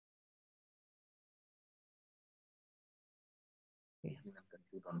begin and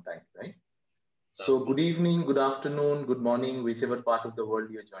conclude on time, right? So good evening, good afternoon, good morning, whichever part of the world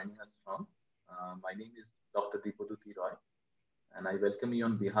you're joining us from. My name is Dr. Dibyadyuti Roy, and I welcome you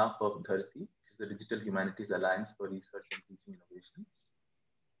on behalf of DHARTI, which is the Digital Humanities Alliance for Research and Teaching Innovation.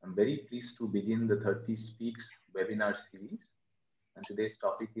 I'm very pleased to begin the DHARTI Speaks webinar series. And today's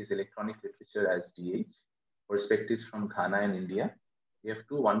topic is Electronic Literature as DH, Perspectives from Ghana and India. We have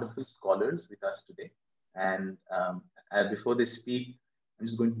two wonderful scholars with us today. And before they speak, I'm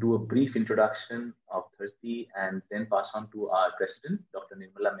just going to do a brief introduction of DHARTI and then pass on to our president, Dr.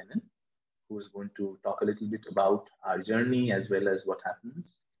 Nirmala Menon, who's going to talk a little bit about our journey as well as what happens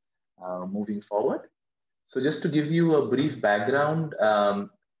moving forward. So just to give you a brief background,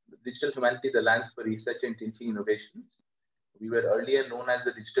 Digital Humanities Alliance for Research and Teaching Innovations. We were earlier known as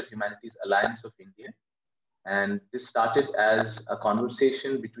the Digital Humanities Alliance of India. And this started as a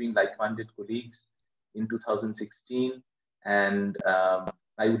conversation between like-minded colleagues in 2016. And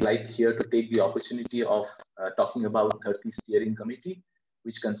I would like here to take the opportunity of talking about DHARTI Steering Committee,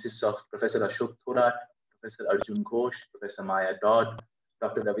 which consists of Professor Ashok Thorat, Professor Arjun Ghosh, Professor Maya Dodd,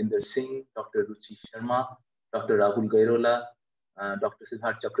 Dr. Ravinder Singh, Dr. Ruchi Sharma, Dr. Rahul Gairola, Dr.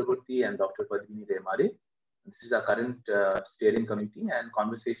 Siddharth Chakraborty, and Dr. Padmini Remare. This is our current steering committee, and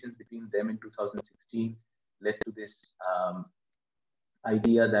conversations between them in 2016 led to this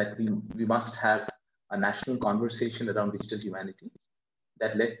idea that we must have a national conversation around digital humanities.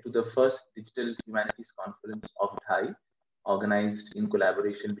 That led to the first Digital Humanities Conference of DHAI, organized in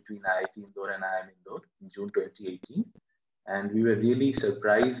collaboration between IIT Indore and IIM Indore in June 2018. And we were really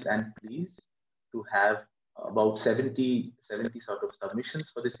surprised and pleased to have about 70 sort of submissions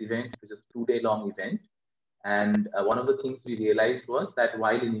for this event. It was a 2-day-long event. And one of the things we realized was that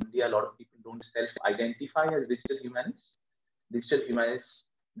while in India, a lot of people don't self-identify as digital humanists,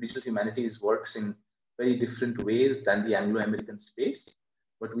 digital humanities works in very different ways than the Anglo-American space.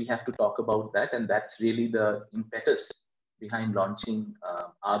 But we have to talk about that. And that's really the impetus behind launching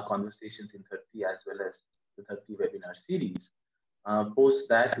our conversations in DHARTI as well as the DHARTI webinar series. Post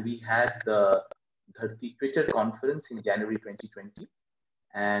that, we had the DHARTI Twitter conference in January 2020.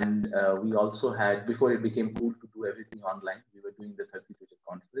 And we also had, before it became cool to do everything online, we were doing the DHARTI Twitter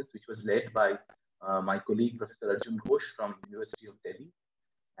conference, which was led by my colleague, Professor Arjun Ghosh from University of Delhi.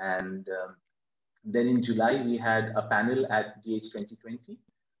 And then in July, we had a panel at DH 2020,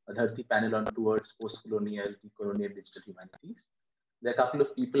 a DHARTI panel on towards post-colonial, decolonial digital humanities. There are a couple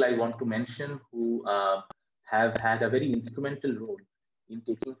of people I want to mention who have had a very instrumental role in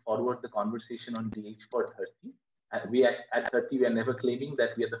taking forward the conversation on DH for DHARTI. We at DHARTI, we are never claiming that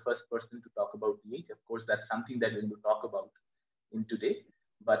we are the first person to talk about DH. Of course, that's something that we're going to talk about in today.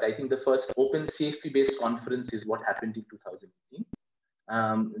 But I think the first open safety-based conference is what happened in 2018.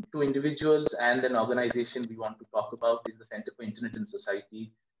 Two individuals and an organization we want to talk about is the Center for Internet and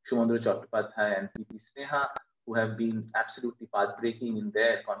Society, Shumandra Chattopadhyay and P.P. Sneha, who have been absolutely path-breaking in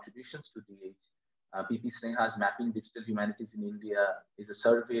their contributions to DH. P.P. Sneha's Mapping Digital Humanities in India is a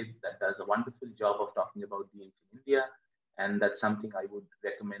survey that does a wonderful job of talking about DH in India. And that's something I would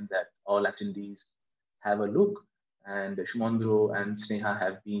recommend that all attendees have a look. And Shumandro and Sneha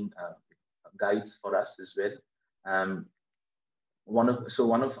have been guides for us as well. One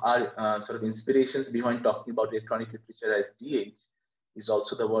of our sort of inspirations behind talking about electronic literature as DH is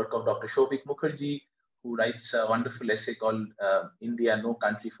also the work of Dr. Shouvik Mukherjee, who writes a wonderful essay called India, No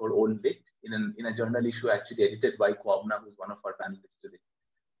Country for Old Lit, in a journal issue actually edited by Kwabena, who's one of our panelists today.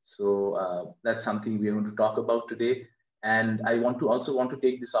 So that's something we're going to talk about today. And I also want to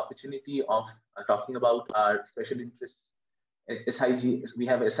take this opportunity of talking about our special interests. SIG, we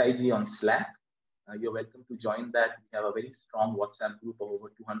have SIG on Slack. You're welcome to join that. We have a very strong WhatsApp group of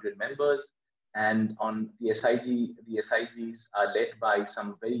over 200 members. And on the SIGs are led by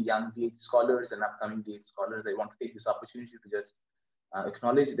some very young DH scholars and upcoming DH scholars. I want to take this opportunity to just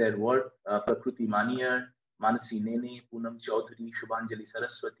acknowledge their work. Prakruti Maniar, Manasi Nene, Poonam Chaudhary, Shubhanjali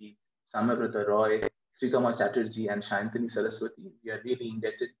Saraswati, Samavrata Roy, Srikama Chatterjee, and Shantani Saraswati. We are really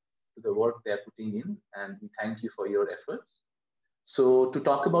indebted to the work they are putting in, and we thank you for your efforts. So to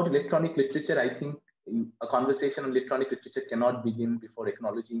talk about electronic literature, I think a conversation on electronic literature cannot begin before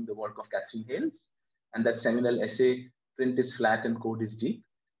acknowledging the work of Catherine Hales and that seminal essay, Print is Flat and Code is Deep.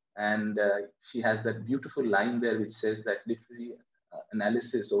 And she has that beautiful line there which says that literary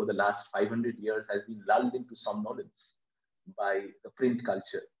analysis over the last 500 years has been lulled into somnolence by the print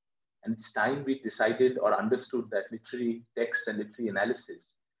culture. And it's time we decided or understood that literary text and literary analysis,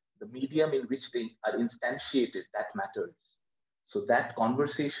 the medium in which they are instantiated, that matters. So that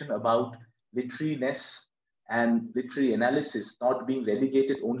conversation about literariness and literary analysis not being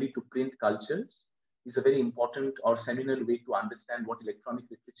relegated only to print cultures is a very important or seminal way to understand what electronic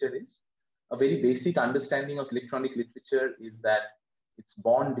literature is. A very basic understanding of electronic literature is that it's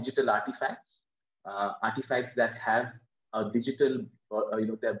born digital artifacts, artifacts that have a digital,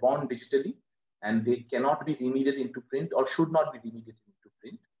 they're born digitally and they cannot be remediated into print or should not be remediated into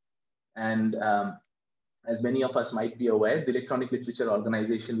print. And as many of us might be aware, the Electronic Literature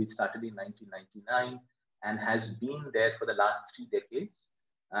Organization, which started in 1999 and has been there for the last 3 decades,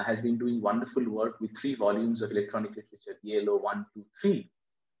 has been doing wonderful work with 3 volumes of electronic literature, ELO 1, 2, 3.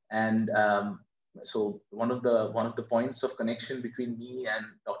 And so one of the points of connection between me and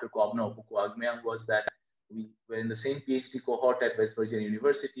Dr. Kwabena Opoku-Agyemang was that we were in the same PhD cohort at West Virginia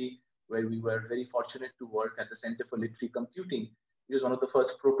University, where we were very fortunate to work at the Center for Literary Computing. It was one of the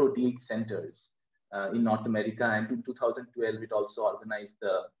first proto-DH centers in North America, and in 2012, it also organized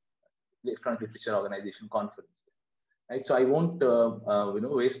the Electronic Literature Organization Conference. Right, so I won't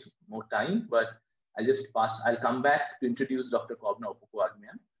waste more time, but I'll come back to introduce Dr. Kwabena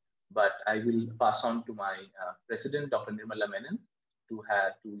Opoku-Agyemang, but I will pass on to my president, Dr. Nirmala Menon, to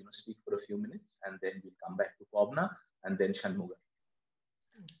speak for a few minutes, and then we'll come back to Kwabena and then Shanmuga.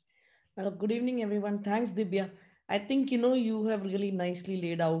 Well, good evening, everyone. Thanks, Dibya. I think, you have really nicely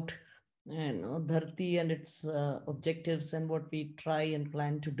laid out, DHARTI and its objectives and what we try and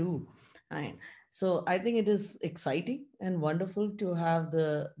plan to do. Right. So I think it is exciting and wonderful to have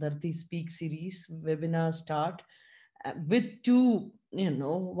the DHARTI Speaks series webinar start with 2,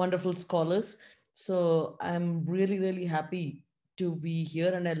 wonderful scholars. So I'm really, really happy to be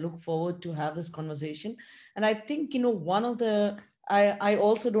here, and I look forward to have this conversation. And I think, one of the I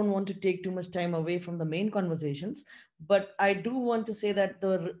also don't want to take too much time away from the main conversations, but I do want to say that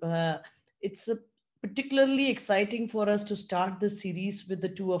it's particularly exciting for us to start this series with the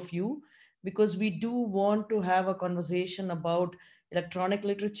 2 of you, because we do want to have a conversation about electronic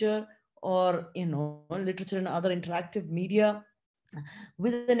literature or literature and other interactive media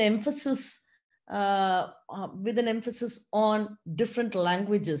with an emphasis on different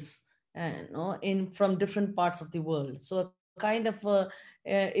languages from different parts of the world. So a kind of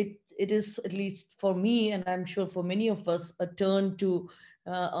it is, at least for me, and I'm sure for many of us, a turn to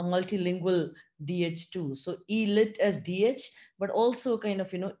a multilingual DH2. So E-lit as DH, but also kind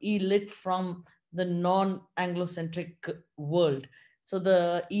of E-lit from the non-Anglo-centric world. So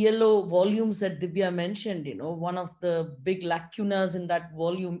the ELO volumes that Dibya mentioned, one of the big lacunas in that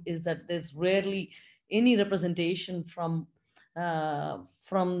volume is that there's rarely any representation from the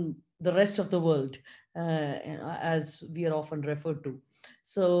rest of the world, as we are often referred to.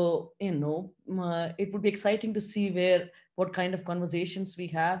 So, it would be exciting to see what kind of conversations we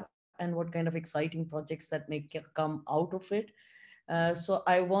have and what kind of exciting projects that may come out of it. So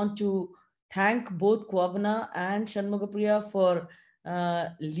I want to thank both Kwabena and Shanmuga Priya for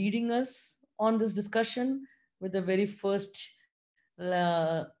leading us on this discussion with the very first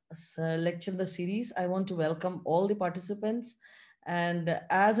lecture in the series. I want to welcome all the participants. And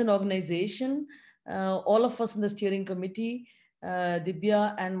as an organization, all of us in the steering committee,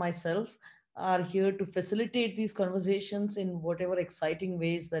 Dibya and myself, are here to facilitate these conversations in whatever exciting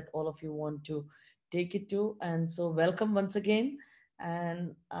ways that all of you want to take it to. And so welcome once again.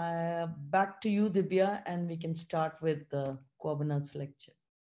 And back to you, Dibya, and we can start with Kwabena's lecture.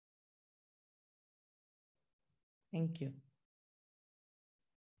 Thank you.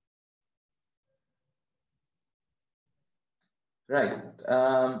 Right.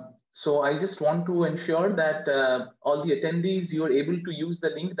 So I just want to ensure that all the attendees, you are able to use the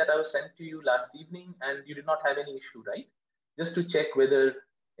link that I was sent to you last evening, and you did not have any issue, right? Just to check whether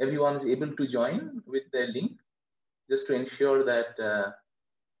everyone's able to join with their link, just to ensure that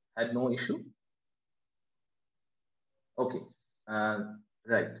had no issue. Okay.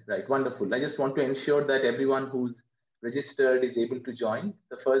 Right. Wonderful. I just want to ensure that everyone who's registered is able to join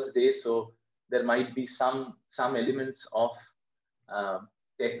the first day. So there might be some elements of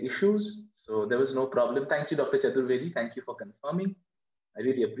tech issues. So there was no problem. Thank you, Dr. Chaturvedi. Thank you for confirming. I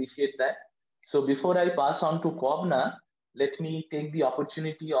really appreciate that. So before I pass on to Kwabena, let me take the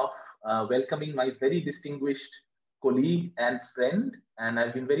opportunity of welcoming my very distinguished colleague and friend. And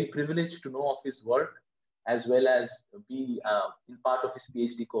I've been very privileged to know of his work as well as be in part of his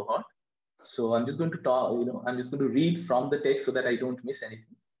PhD cohort. So I'm just going to talk, I'm just going to read from the text so that I don't miss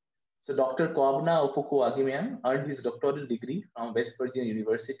anything. So Dr. Kwabena Opoku-Agyemang earned his doctoral degree from West Virginia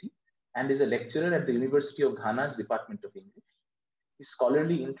University and is a lecturer at the University of Ghana's Department of English. His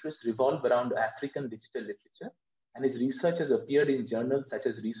scholarly interests revolve around African digital literature, and his research has appeared in journals such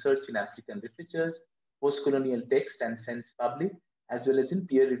as Research in African Literatures, Postcolonial Text and Sense Public, as well as in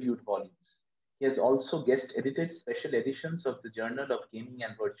peer-reviewed volumes. He has also guest edited special editions of the Journal of Gaming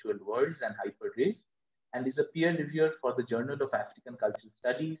and Virtual Worlds and Hyperrace, and is a peer reviewer for the Journal of African Cultural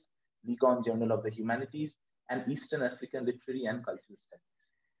Studies, Legon Journal of the Humanities, and Eastern African Literary and Cultural Studies.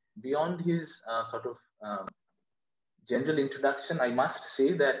 Beyond his general introduction, I must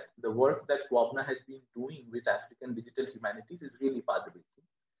say that the work that Kwabena has been doing with African digital humanities is really pathbreaking.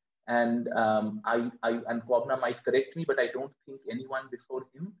 And and Kwabena might correct me, but I don't think anyone before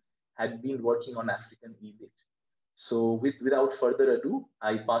him had been working on African e-lit. So without further ado,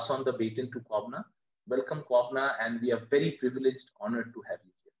 I pass on the baton to Kwabena. Welcome, Kwabena, and we are very privileged, honored to have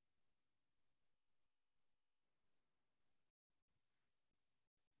you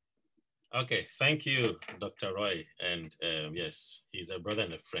here. Okay, thank you, Dr. Roy. And yes, he's a brother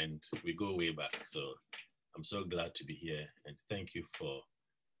and a friend. We go way back, so I'm so glad to be here. And thank you for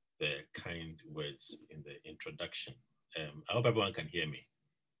the kind words in the introduction. I hope everyone can hear me.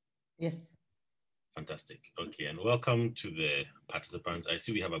 Yes. Fantastic. Okay, and welcome to the participants. I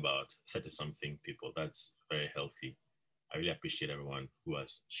see we have about 30-something people. That's very healthy. I really appreciate everyone who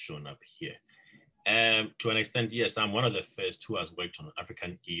has shown up here. To an extent, yes, I'm one of the first who has worked on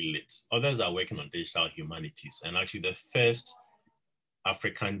African e-lit. Others are working on digital humanities. And actually the first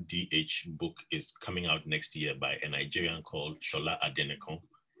African DH book is coming out next year by a Nigerian called Shola Adenekon,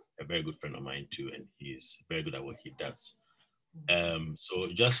 a very good friend of mine too, and he's very good at what he does. So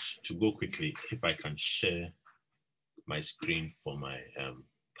just to go quickly, if I can share my screen for my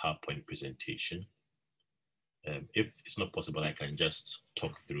PowerPoint presentation. If it's not possible, I can just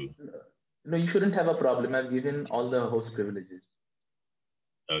talk through. No, you shouldn't have a problem. I've given all the host privileges.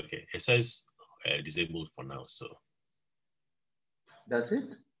 Okay, it says disabled for now, so. Does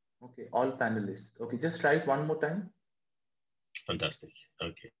it? Okay, all panelists. Okay, just try it one more time. Fantastic,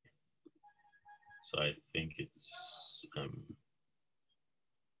 okay. So I think it's,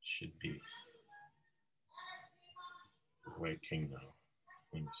 should be working now.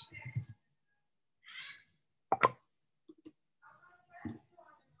 Let me see.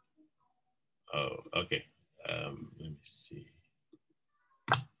 Oh, okay. Let me see.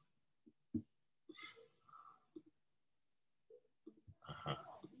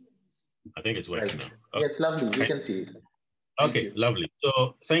 I think it's working now. Okay. Yes, lovely. We can see it. Okay, lovely.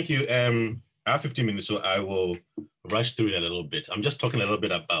 So thank you. I have 15 minutes, so I will rush through it a little bit. I'm just talking a little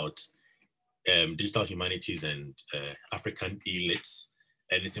bit about digital humanities and African e-lits.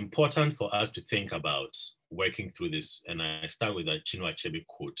 And it's important for us to think about working through this. And I start with a Chinua Achebe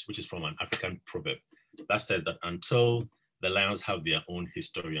quote, which is from an African proverb that says that until the lions have their own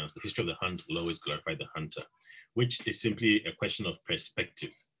historians, the history of the hunt will always glorify the hunter, which is simply a question of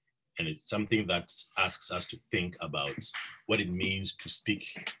perspective. And it's something that asks us to think about what it means to speak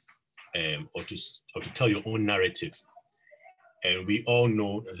or to tell your own narrative. And we all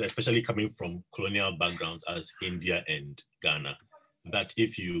know, especially coming from colonial backgrounds as India and Ghana, that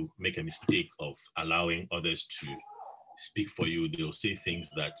if you make a mistake of allowing others to speak for you, they'll say things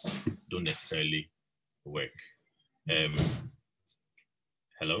that don't necessarily work.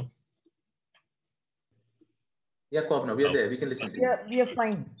 Hello? Yeah, Kwabena, we are there. We can listen to you. Yeah, we are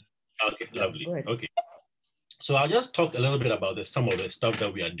fine. Okay, lovely. Okay. So I'll just talk a little bit about some of the stuff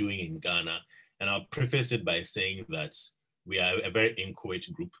that we are doing in Ghana. And I'll preface it by saying that we are a very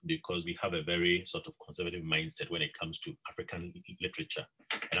inchoate group because we have a very sort of conservative mindset when it comes to African literature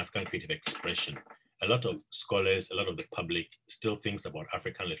and African creative expression. A lot of scholars, a lot of the public still thinks about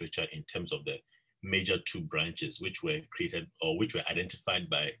African literature in terms of the major two branches, which were created or which were identified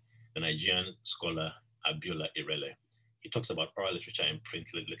by the Nigerian scholar Abiola Irele. He talks about oral literature and print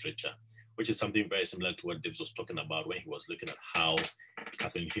literature, which is something very similar to what Dibs was talking about when he was looking at how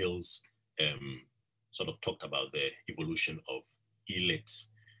Catherine Hill's sort of talked about the evolution of e-lit.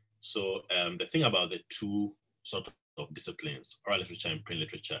 So the thing about the two sort of disciplines, oral literature and print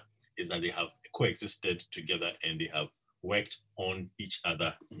literature, is that they have coexisted together and they have worked on each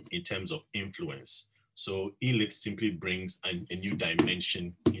other in terms of influence. So e-lit simply brings a new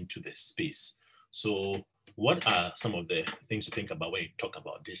dimension into the space. So what are some of the things to think about when you talk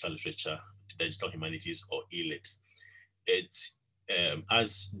about digital literature, digital humanities, or e-lit? It's,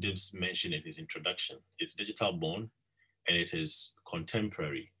 as Dibs mentioned in his introduction, it's digital born and it is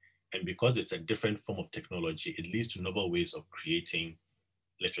contemporary. And because it's a different form of technology, it leads to novel ways of creating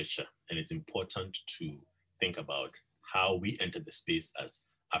literature. And it's important to think about how we enter the space as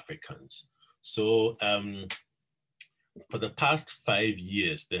Africans. So for the past 5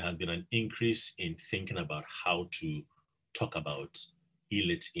 years, there has been an increase in thinking about how to talk about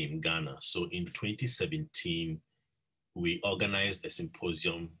e-lit in Ghana. So in 2017, we organized a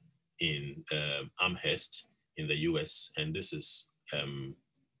symposium in Amherst in the US. And this is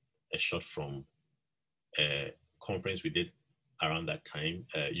a shot from a conference we did around that time.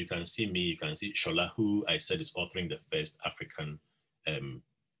 You can see me, you can see Shola, who I said is authoring the first African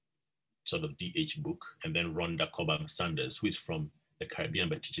sort of DH book, and then Rhonda Cobham-Sanders, who is from the Caribbean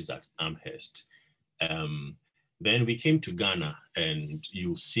but teaches at Amherst. Then we came to Ghana, and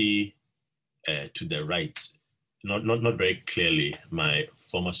you'll see to the right, not very clearly, my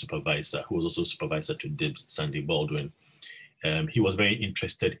former supervisor, who was also supervisor to Dibs, Sandy Baldwin. He was very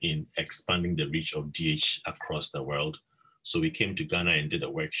interested in expanding the reach of DH across the world. So we came to Ghana and did a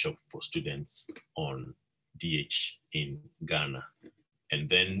workshop for students on DH in Ghana. And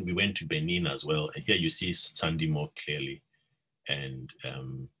then we went to Benin as well. And here you see Sandy more clearly. And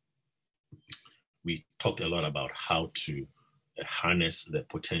we talked a lot about how to harness the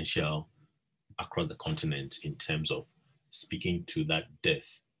potential across the continent in terms of speaking to that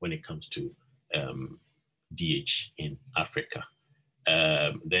depth when it comes to DH in Africa.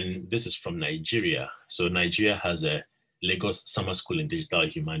 Then this is from Nigeria. So Nigeria has a Lagos Summer School in Digital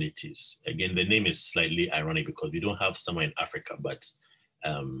Humanities. Again, the name is slightly ironic because we don't have summer in Africa, but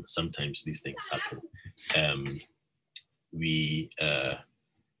sometimes these things happen.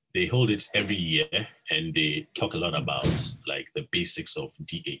 They hold it every year, and they talk a lot about like the basics of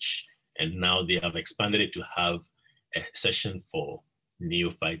DH. And now they have expanded it to have a session for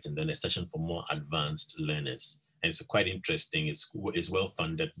neophytes and then a session for more advanced learners. And it's quite interesting. It's well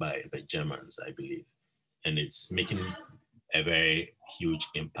funded by the Germans, I believe. And it's making a very huge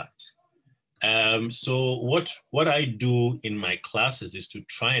impact. So what I do in my classes is to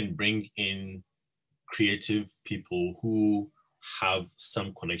try and bring in creative people who have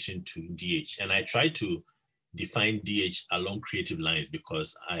some connection to DH. And I try to define DH along creative lines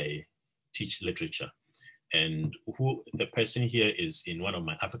because I teach literature. And the person here is in one of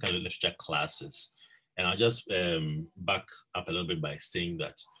my African literature classes. And I'll just back up a little bit by saying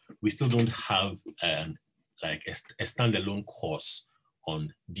that we still don't have like a standalone course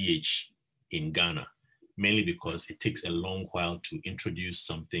on DH in Ghana, mainly because it takes a long while to introduce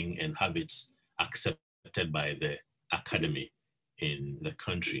something and have it accepted by the academy in the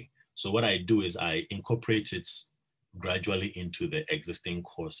country. So what I do is I incorporate it gradually into the existing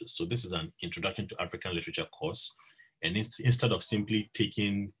courses. So this is an Introduction to African Literature course. And instead of simply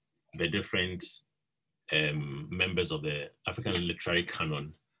taking the different members of the African literary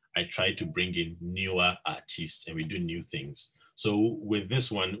canon, I try to bring in newer artists and we do new things. So with this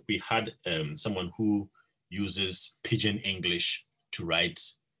one, we had someone who uses Pidgin English to write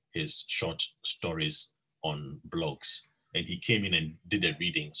his short stories on blogs. And he came in and did a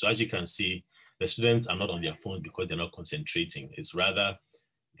reading. So as you can see, the students are not on their phones because they're not concentrating. It's rather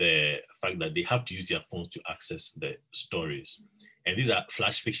the fact that they have to use their phones to access the stories. And these are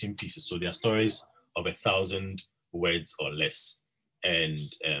flash fiction pieces. So they are stories of 1,000 words or less. And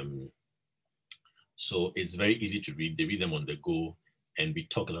so it's very easy to read. They read them on the go. And we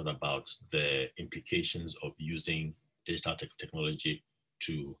talk a lot about the implications of using digital technology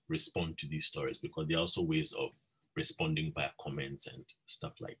to respond to these stories, because there are also ways of responding via comments and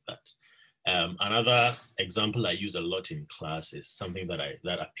stuff like that. Another example I use a lot in class is something that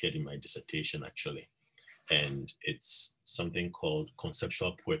appeared in my dissertation actually. And it's something called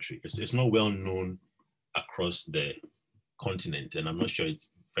conceptual poetry. It's not well known across the continent, and I'm not sure it's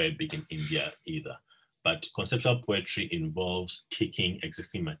very big in India either. But conceptual poetry involves taking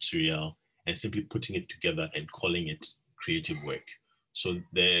existing material and simply putting it together and calling it creative work. So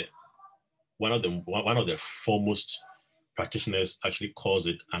one of the foremost practitioners actually calls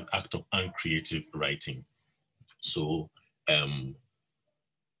it an act of uncreative writing. So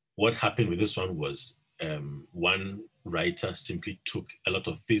what happened with this one was one writer simply took a lot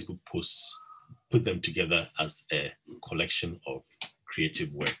of Facebook posts, put them together as a collection of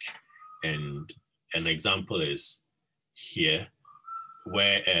creative work. And an example is here,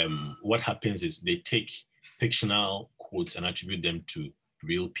 where what happens is they take fictional quotes and attribute them to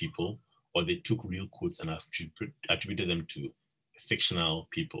real people, or they took real quotes and attributed them to fictional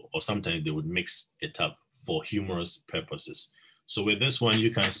people, or sometimes they would mix it up for humorous purposes. So with this one,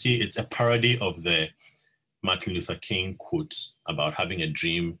 you can see it's a parody of the Martin Luther King quotes about having a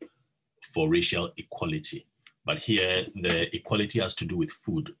dream for racial equality. But here, the equality has to do with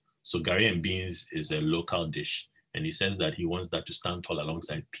food. So Gari and beans is a local dish, and he says that he wants that to stand tall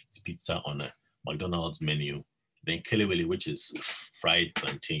alongside pizza on a McDonald's menu. Then kelewele, which is fried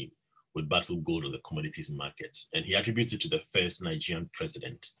plantain, would battle gold on the commodities markets. And he attributes it to the first Nigerian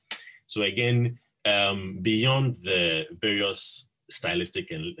president. So again, beyond the various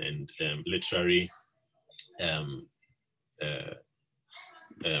stylistic and literary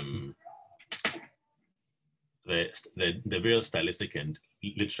the various stylistic and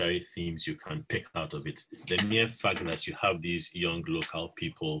literary themes you can pick out of it. The mere fact that you have these young local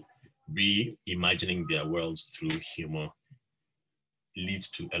people reimagining their worlds through humor leads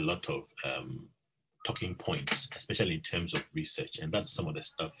to a lot of talking points, especially in terms of research. And that's some of the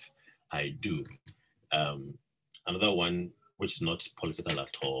stuff I do. Another one, which is not political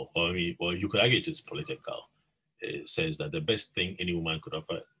at all, or you could argue it is political, says that the best thing any woman could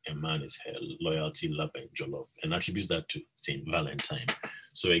offer a man is her loyalty, love, and jollof, and attributes that to Saint Valentine.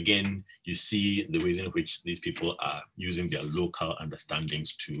 So again, you see the ways in which these people are using their local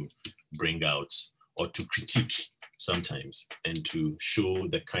understandings to bring out or to critique sometimes and to show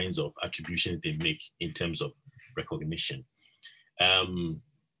the kinds of attributions they make in terms of recognition.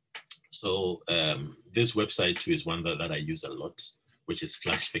 This website too is one that I use a lot, which is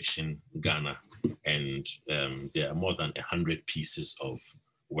Flash Fiction Ghana. And there are more than 100 pieces of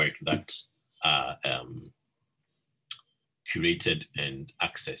work that are curated and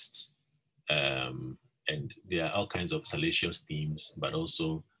accessed. And there are all kinds of salacious themes, but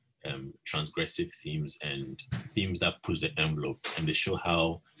also transgressive themes and themes that push the envelope. And they show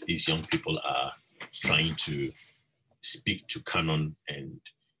how these young people are trying to speak to canon and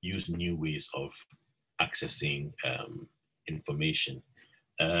use new ways of accessing information.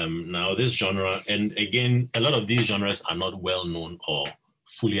 Now this genre, and again, a lot of these genres are not well known or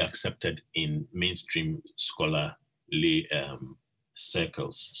fully accepted in mainstream scholarly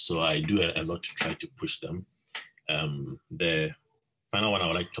circles. So I do a lot to try to push them. The final one I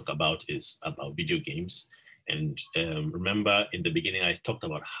would like to talk about is about video games. And remember in the beginning, I talked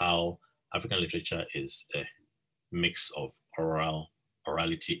about how African literature is a mix of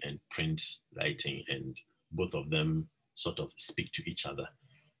orality and print writing, and both of them sort of speak to each other.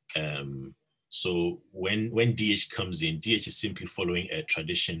 So when DH comes in, DH is simply following a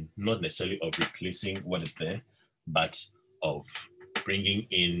tradition, not necessarily of replacing what is there, but of bringing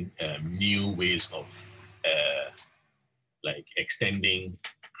in new ways of like extending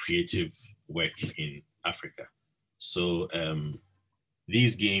creative work in Africa. So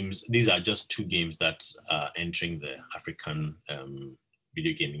these are just two games that are entering the African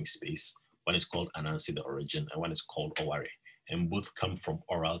video gaming space. One is called Anansi, the Origin, and one is called Oware, and both come from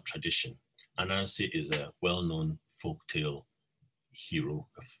oral tradition. Anansi is a well-known folktale hero,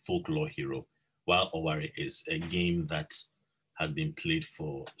 a folklore hero, while Oware is a game that has been played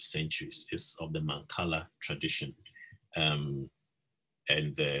for centuries. It's of the Mancala tradition. And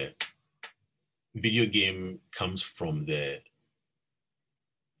the video game comes from the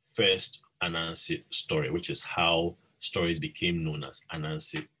first Anansi story, which is how stories became known as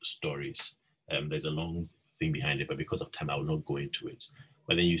Anansi stories. There's a long thing behind it, but because of time, I will not go into it.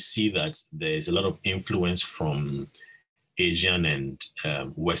 But then you see that there's a lot of influence from Asian and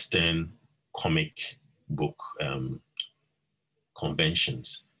Western comic book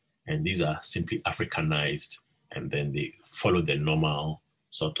conventions. And these are simply Africanized, and then they follow the normal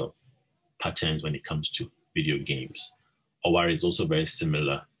sort of patterns when it comes to video games. Oware is also very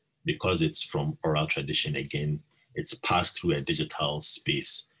similar because it's from oral tradition. Again, it's passed through a digital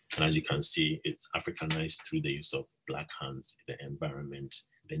space. And as you can see, it's Africanized through the use of black hands, the environment,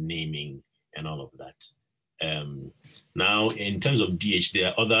 the naming, and all of that. Now, in terms of DH, there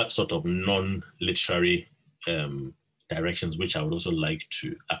are other sort of non-literary directions which I would also like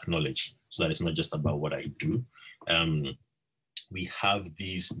to acknowledge, so that it's not just about what I do. We have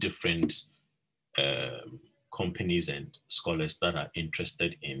these different companies and scholars that are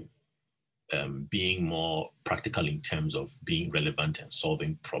interested in being more practical in terms of being relevant and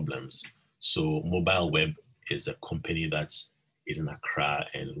solving problems. So Mobile Web is a company that is in Accra,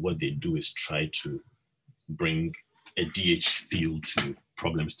 and what they do is try to bring a DH feel to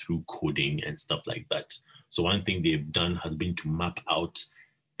problems through coding and stuff like that. So one thing they've done has been to map out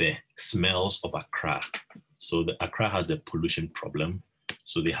the smells of Accra. So the Accra has a pollution problem.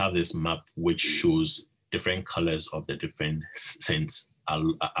 So they have this map which shows different colors of the different scents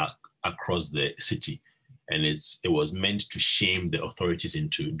across the city. And it was meant to shame the authorities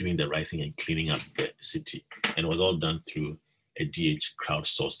into doing the right thing and cleaning up the city. And it was all done through a DH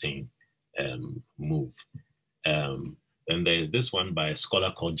crowdsourcing move. And there's this one by a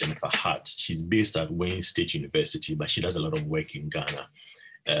scholar called Jennifer Hart. She's based at Wayne State University, but she does a lot of work in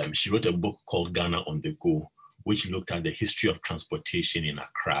Ghana. She wrote a book called Ghana on the Go, which looked at the history of transportation in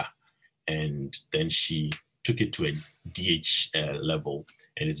Accra. And then she took it to a DH level.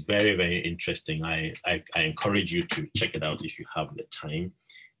 And it's very, very interesting. I encourage you to check it out if you have the time.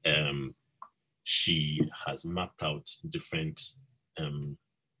 She has mapped out different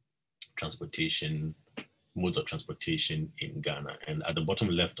transportation, modes of transportation in Ghana. And at the bottom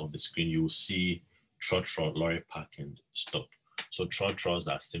left of the screen, you'll see trot, lorry park, and stop. So trotros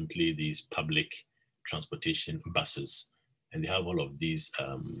are simply these public transportation buses, and they have all of these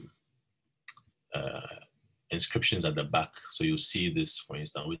inscriptions at the back. So you'll see this, for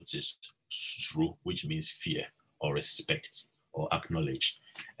instance, which is sru, which means fear or respect or acknowledge.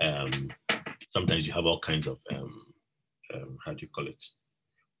 Sometimes you have all kinds of, how do you call it,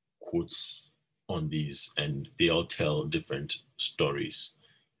 quotes on these, and they all tell different stories.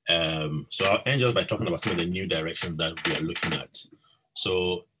 So I'll end just by talking about some of the new directions that we are looking at.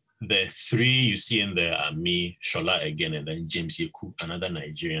 So the three you see in there are me, Shola again, and then James Yeku, another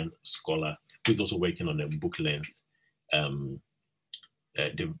Nigerian scholar who's also working on a book length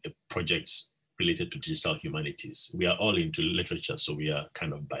projects related to digital humanities. We are all into literature, so we are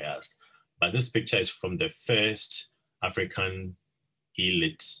kind of biased. But this picture is from the first African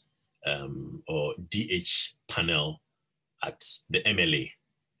e-lit or DH panel at the MLA.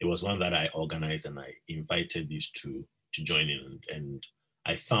 It was one that I organized, and I invited these two to join in. And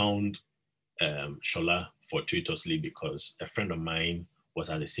I found Shola fortuitously because a friend of mine was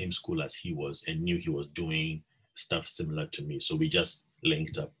at the same school as he was and knew he was doing stuff similar to me. So we just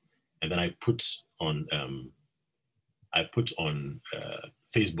linked up. And then I put on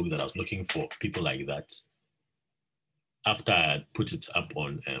Facebook that I was looking for people like that. After I had put it up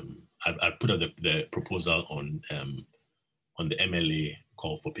on, I put up the proposal on the MLA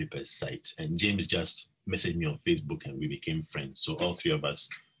Call for Papers site, and James just messaged me on Facebook and we became friends. So all three of us,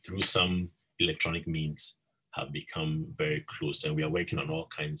 through some electronic means, have become very close, and we are working on all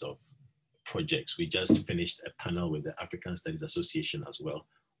kinds of projects. We just finished a panel with the African Studies Association as well,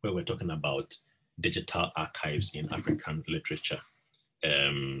 where we're talking about digital archives in African literature.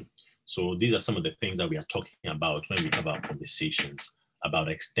 So these are some of the things that we are talking about when we have our conversations about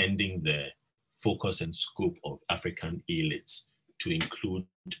extending the focus and scope of African e-lits to include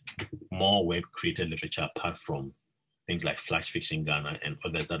more web-created literature apart from things like flash fiction Ghana and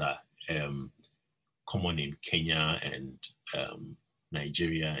others that are common in Kenya and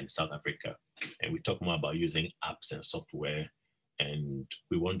Nigeria and South Africa. And we talk more about using apps and software, and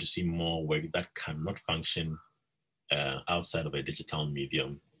we want to see more work that cannot function outside of a digital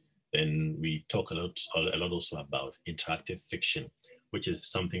medium. Then we talk a lot also about interactive fiction, which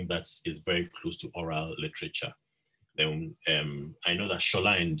is something that is very close to oral literature. Then I know that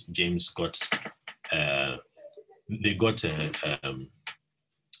Shola and James got a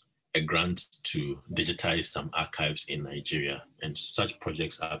grant to digitize some archives in Nigeria, and such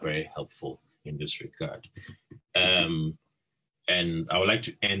projects are very helpful in this regard. And I would like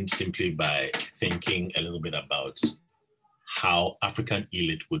to end simply by thinking a little bit about how African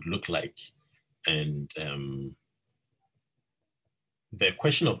e-lit would look like. And the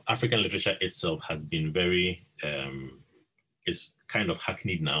question of African literature itself has been very, it's kind of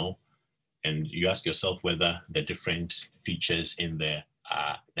hackneyed now. And you ask yourself whether the different features in there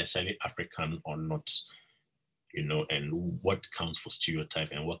are necessarily African or not, you know, and what counts for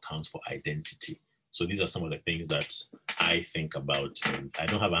stereotype and what counts for identity. So these are some of the things that I think about, and I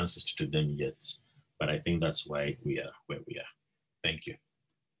don't have answers to them yet, but I think that's why we are where we are. Thank you.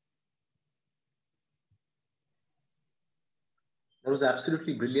 That was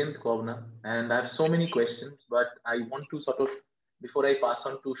absolutely brilliant, Kwabena. And I have so many questions, but I want to sort of, before I pass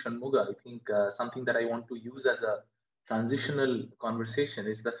on to Shanmuga, I think something that I want to use as a transitional conversation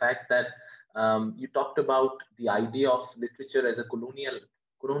is the fact that you talked about the idea of literature as a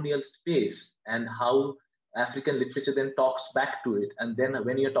colonial space and how African literature then talks back to it. And then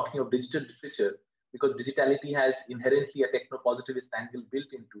when you're talking of digital literature, because digitality has inherently a techno-positivist angle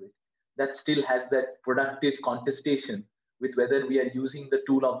built into it, that still has that productive contestation with whether we are using the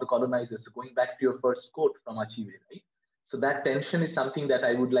tool of the colonizer. So going back to your first quote from Achieve, right? So that tension is something that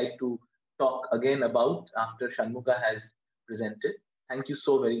I would like to talk again about after Shanmuga has presented. Thank you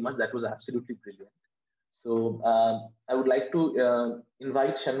so very much. That was absolutely brilliant. So I would like to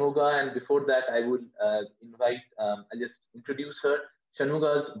invite Shanmuga, and before that, I would invite, I'll just introduce her.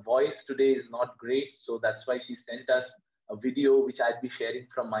 Shanmuga's voice today is not great, so that's why she sent us a video which I'll be sharing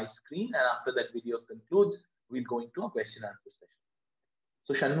from my screen, and after that video concludes, we'll go into a question and answer session.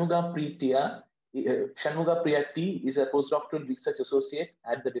 So Shanmuga Priya T is a postdoctoral research associate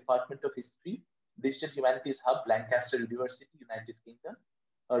at the Department of History, Digital Humanities Hub, Lancaster University, United Kingdom.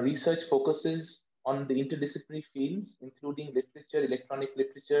 Her research focuses on the interdisciplinary fields, including literature, electronic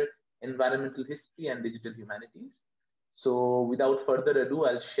literature, environmental history, and digital humanities. So without further ado,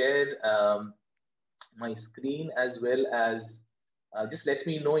 I'll share my screen as well as just let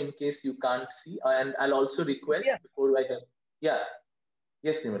me know in case you can't see. And I'll also request before I have,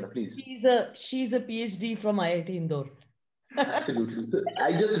 yes, Nirmala, please. She's a PhD from IIT Indore. Absolutely. So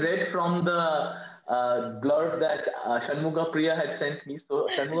I just read from the blurb that Shanmuga Priya had sent me. So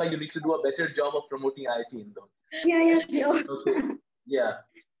Shanmuga, you need to do a better job of promoting IIT Indore. Yeah. Okay. Yeah.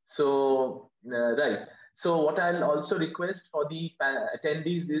 So right. So what I'll also request for the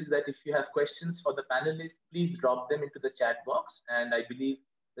attendees is that if you have questions for the panelists, please drop them into the chat box. And I believe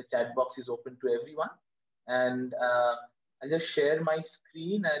the chat box is open to everyone. And I'll just share my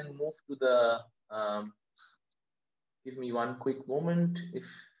screen and move to the, give me one quick moment.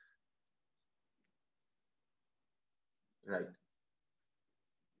 Right.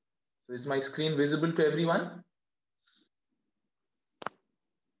 So is my screen visible to everyone?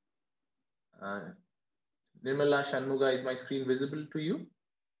 Nirmala, Shanmuga, is my screen visible to you?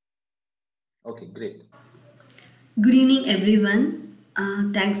 Okay, great. Good evening, everyone.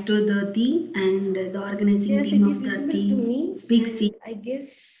 Thanks to DHARTI and the organizing team of DHARTI Speaks. I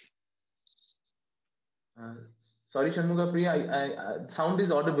guess. Sorry, Shanmuga Priya, sound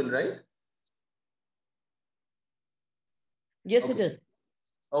is audible, right? Yes, okay. It is.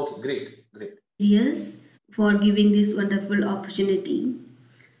 Okay, great. Yes, for giving this wonderful opportunity.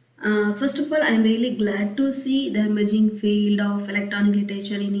 First of all, I'm really glad to see the emerging field of electronic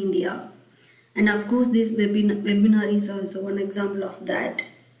literature in India. And of course, this webinar is also one example of that.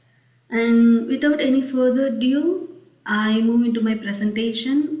 And without any further ado, I move into my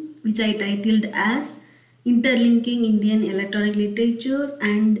presentation, which I titled as Interlinking Indian Electronic Literature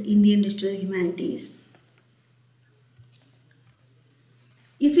and Indian Digital Humanities.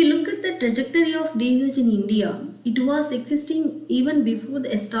 If you look at the trajectory of DH in India, it was existing even before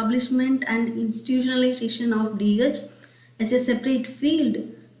the establishment and institutionalization of DH as a separate field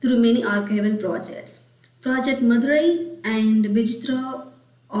through many archival projects. Project Madurai and Vijitra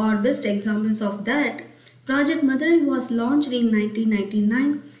are best examples of that. Project Madurai was launched in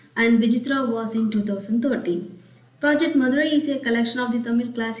 1999 and Vijitra was in 2013. Project Madurai is a collection of the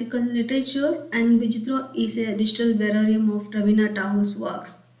Tamil classical literature and Vijitra is a digital verarium of Rabindranath Tagore's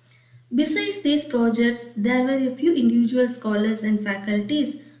works. Besides these projects, there were a few individual scholars and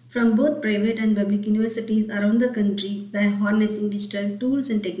faculties from both private and public universities around the country by harnessing digital tools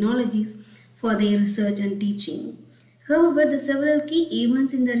and technologies for their research and teaching. However, the several key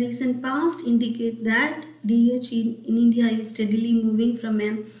events in the recent past indicate that DH in India is steadily moving from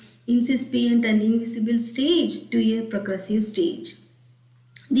an incipient and invisible stage to a progressive stage.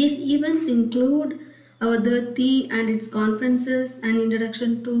 These events include our DHARTI and its conferences and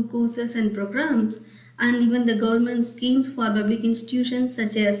introduction to courses and programs, and even the government schemes for public institutions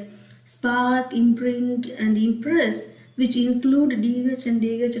such as Spark, Imprint, and Impress, which include DH and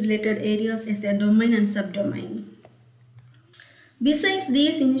DH related areas as a domain and subdomain. Besides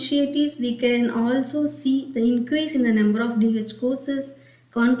these initiatives, we can also see the increase in the number of DH courses,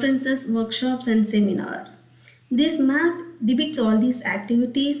 conferences, workshops, and seminars. This map depicts all these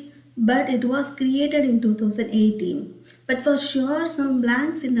activities, but it was created in 2018. But for sure, some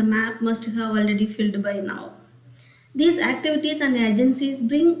blanks in the map must have already filled by now. These activities and agencies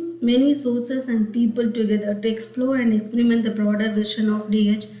bring many sources and people together to explore and experiment the broader vision of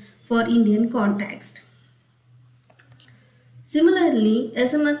DH for Indian context. Similarly,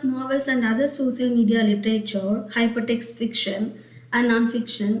 SMS novels and other social media literature, hypertext fiction and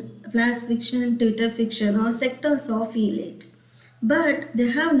non-fiction, flash fiction, Twitter fiction are sectors of e-lit. But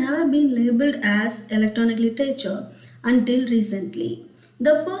they have never been labeled as electronic literature until recently.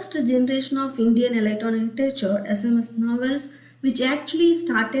 The first generation of Indian electronic literature, SMS novels, which actually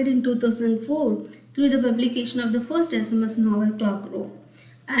started in 2004 through the publication of the first SMS novel Clock Row.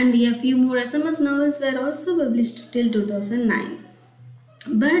 And a few more SMS novels were also published till 2009.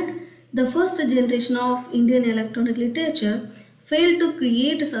 But the first generation of Indian electronic literature failed to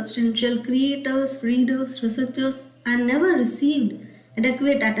create substantial creators, readers, researchers, and never received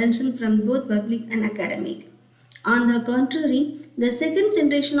adequate attention from both public and academic. On the contrary, the second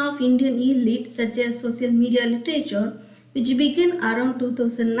generation of Indian e-lit, such as social media literature, which began around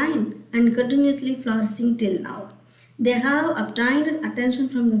 2009 and continuously flourishing till now. They have obtained attention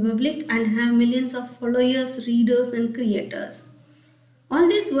from the public and have millions of followers, readers, and creators. All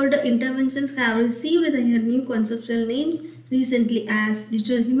these world interventions have received their new conceptual names recently as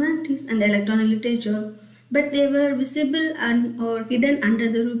Digital Humanities and Electronic Literature, but they were visible and or hidden under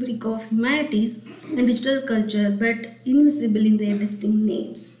the rubric of Humanities and Digital Culture, but invisible in their distinct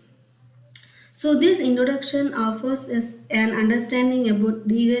names. So this introduction offers us an understanding about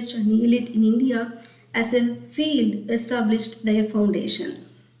DH and e-lit in India as a field established their foundation.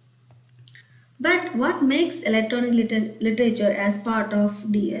 But what makes electronic literature as part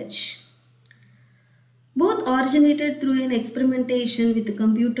of DH? Both originated through an experimentation with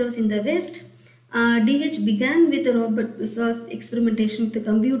computers in the West, DH began with Robert Wissor's experimentation with the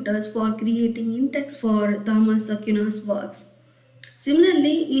computers for creating in-text for Thomas Aquina's works.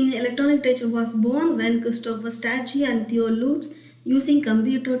 Similarly, in electronic literature was born when Christopher Staggi and Theo Lutz using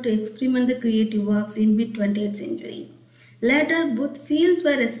computer to experiment the creative works in mid-20th century. Later, both fields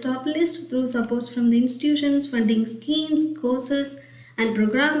were established through support from the institutions, funding schemes, courses, and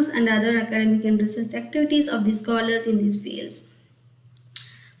programs and other academic and research activities of the scholars in these fields.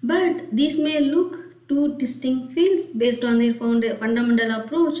 But these may look two distinct fields based on their fundamental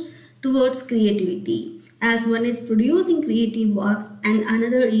approach towards creativity, as one is producing creative works and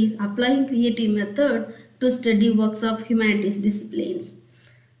another is applying creative method to study works of humanities disciplines.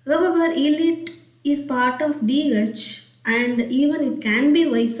 However, elite is part of DH and even it can be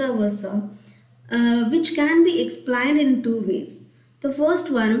vice versa, which can be explained in two ways. The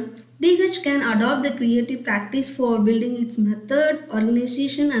first one, DH can adopt the creative practice for building its method,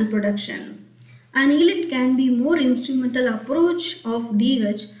 organization and production. An elite can be more instrumental approach of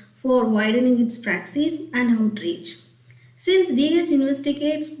DH for widening its praxis and outreach. Since DH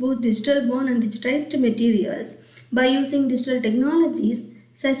investigates both digital born and digitized materials, by using digital technologies,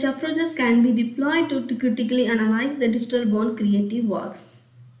 such approaches can be deployed to critically analyze the digital born creative works.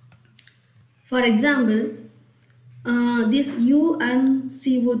 For example, this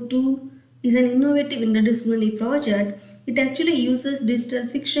UNCO2 is an innovative interdisciplinary project. It actually uses digital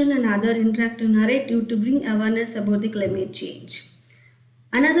fiction and other interactive narrative to bring awareness about the climate change.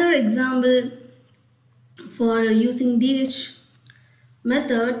 Another example for using DH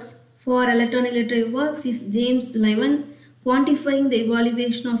methods for electronic literary works is James Levin's Quantifying the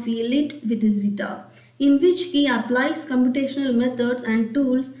Evaluation of Elite with Zeta, in which he applies computational methods and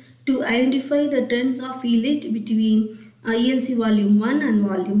tools to identify the trends of elite between ELC Volume 1 and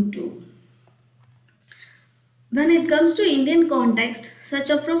Volume 2. When it comes to Indian context,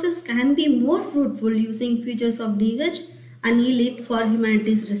 such approaches can be more fruitful using features of DH and elite for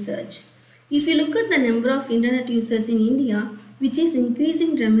humanities research. If you look at the number of internet users in India, which is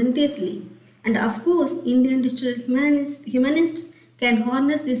increasing tremendously, and of course, Indian digital humanists can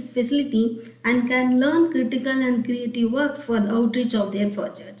harness this facility and can learn critical and creative works for the outreach of their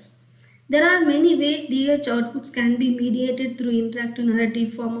projects. There are many ways DH outputs can be mediated through interactive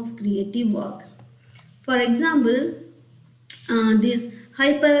narrative form of creative work. For example, this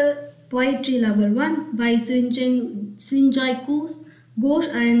Hyper Poetry Level 1 by Srinjoy Ghosh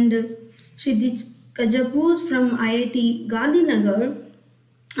and Kshitij Kajapur from IIT Gandhinagar.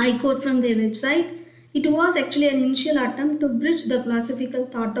 I quote from their website, "It was actually an initial attempt to bridge the classical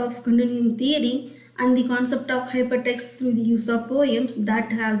thought of continuum theory and the concept of hypertext through the use of poems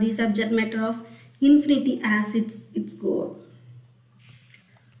that have the subject matter of infinity as its goal."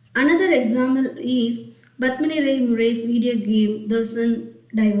 Another example is Batmini Ray Murray's video game The Sun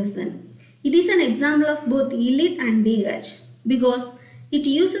Diverson. It is an example of both elite and DH because it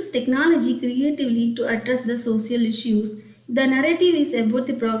uses technology creatively to address the social issues. The narrative is about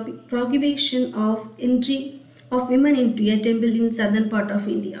the prohibition of entry of women into a temple in southern part of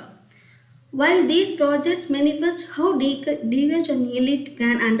India. While these projects manifest how DH and elite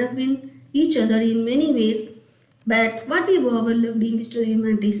can underpin each other in many ways, but what we overlooked in digital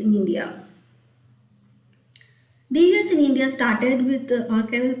humanities in India. DH in India started with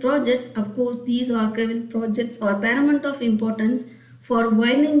archival projects. Of course, these archival projects are paramount of importance for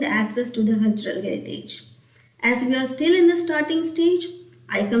widening the access to the cultural heritage. As we are still in the starting stage,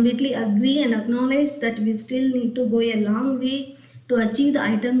 I completely agree and acknowledge that we still need to go a long way to achieve the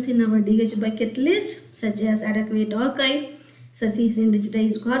items in our DH bucket list, such as adequate archives, sufficient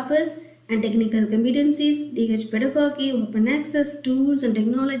digitized corpus, and technical competencies, DH pedagogy, open access, tools and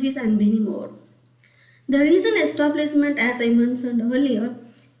technologies, and many more. The recent establishment, as I mentioned earlier,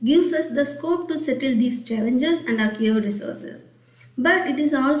 gives us the scope to settle these challenges and acquire resources. But it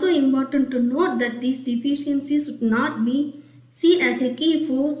is also important to note that these deficiencies should not be seen as a key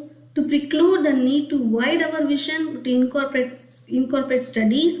force to preclude the need to widen our vision to incorporate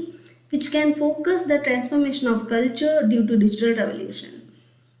studies which can focus the transformation of culture due to digital revolution.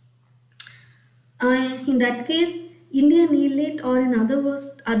 In that case, Indian elite, or in other words,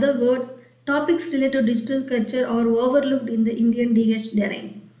 topics related to digital culture are overlooked in the Indian DH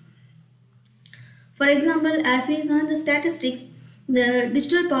terrain. For example, as we saw in the statistics, the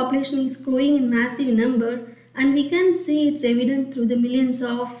digital population is growing in massive number, and we can see it's evident through the millions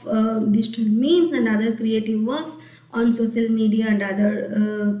of digital memes and other creative works on social media and other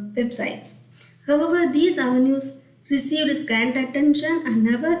websites. However, these avenues received scant attention and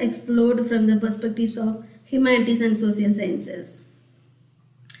never explored from the perspectives of humanities and social sciences.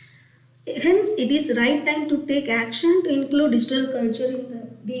 Hence, it is right time to take action to include digital culture in the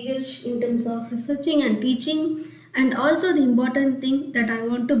DH in terms of researching and teaching. And also the important thing that I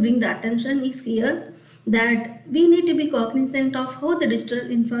want to bring the attention is here that we need to be cognizant of how the digital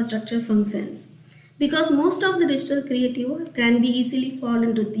infrastructure functions. Because most of the digital creative work can be easily fall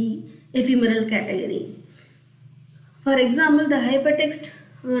into the ephemeral category. For example, the hypertext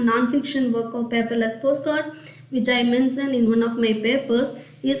non-fiction work of paperless postcard, which I mentioned in one of my papers,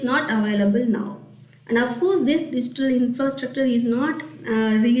 is not available now. And of course, this digital infrastructure is not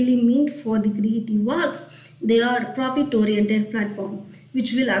really meant for the creative works. They are profit-oriented platform,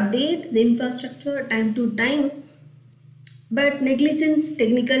 which will update the infrastructure time to time. But negligence,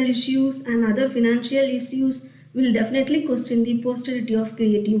 technical issues, and other financial issues will definitely question the posterity of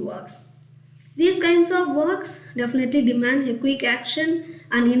creative works. These kinds of works definitely demand a quick action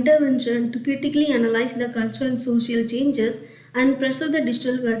and intervention to critically analyze the cultural and social changes and preserve the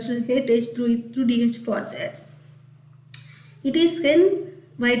digital cultural heritage through DH projects. It is hence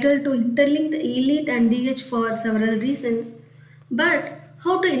vital to interlink the elite and DH for several reasons. But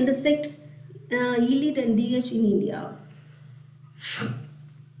how to intersect elite and DH in India?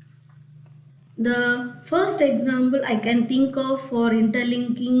 The first example I can think of for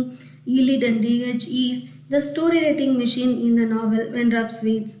interlinking elite and DH is the story writing machine in the novel When Rub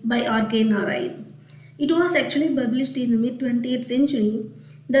Sweets by R.K. Narayan. It was actually published in the mid-20th century.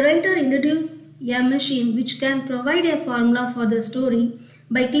 The writer introduced a machine which can provide a formula for the story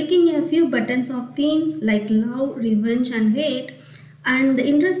by clicking a few buttons of themes like love, revenge and hate. And the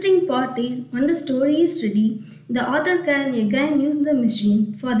interesting part is when the story is ready, the author can again use the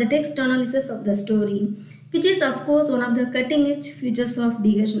machine for the text analysis of the story, which is of course one of the cutting edge features of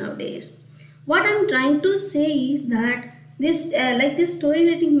DH nowadays. What I'm trying to say is that this story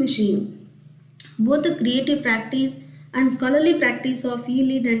writing machine, both the creative practice and scholarly practice of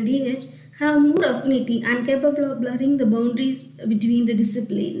elite and DH have more affinity and capable of blurring the boundaries between the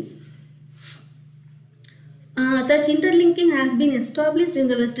disciplines. Such interlinking has been established in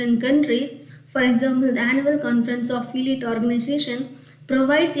the Western countries. For example, the annual conference of elite organization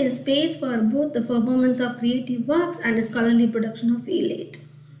provides a space for both the performance of creative works and the scholarly production of elite.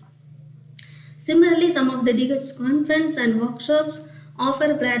 Similarly, some of the DH conference and workshops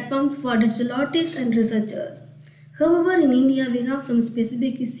offer platforms for digital artists and researchers. However, in India, we have some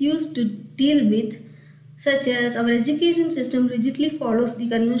specific issues to deal with, such as our education system rigidly follows the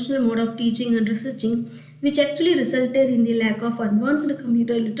conventional mode of teaching and researching, which actually resulted in the lack of advanced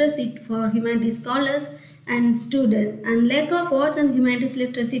computer literacy for humanities scholars and students, and lack of arts and humanities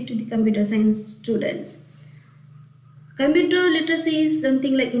literacy to the computer science students. Computer literacy is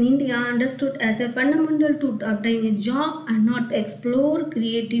something like in India understood as a fundamental to obtain a job and not to explore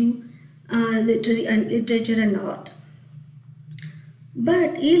creative literature and art.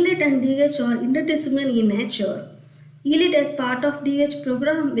 But elite and DH are interdisciplinary in nature. Elite as part of DH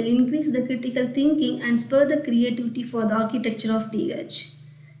program will increase the critical thinking and spur the creativity for the architecture of DH.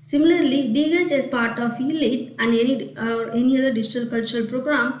 Similarly, DH as part of elite and any other digital cultural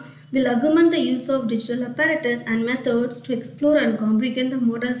program will augment the use of digital apparatus and methods to explore and comprehend the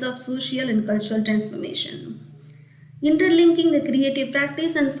models of social and cultural transformation. Interlinking the creative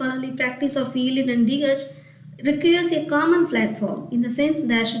practice and scholarly practice of elite and DH requires a common platform in the sense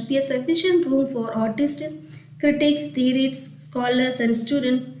there should be a sufficient room for artists, critics, theorists, scholars and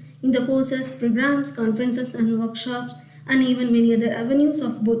students in the courses, programs, conferences and workshops and even many other avenues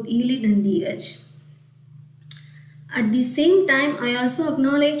of both elite and DH. At the same time, I also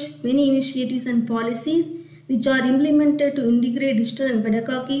acknowledge many initiatives and policies which are implemented to integrate digital and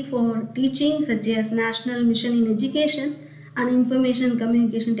pedagogy for teaching, such as National Mission in Education and Information and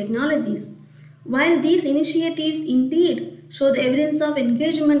Communication Technologies. While these initiatives indeed show the evidence of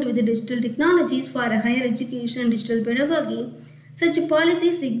engagement with the digital technologies for higher education and digital pedagogy, such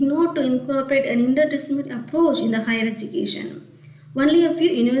policies ignore to incorporate an interdisciplinary approach in the higher education. Only a few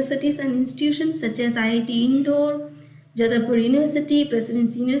universities and institutions such as IIT Indore, Jadavpur University,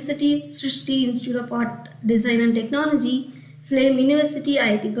 Presidency University, Srishti Institute of Art, Design and Technology, Flame University,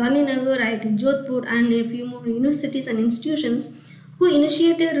 IIT Gandhinagar, IIT Jodhpur and a few more universities and institutions who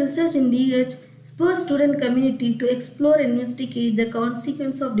initiated research in DH spur student community to explore and investigate the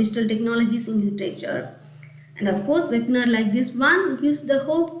consequence of digital technologies in literature. And of course, webinar like this one gives the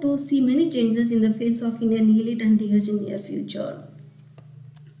hope to see many changes in the fields of Indian elite and DH in near future.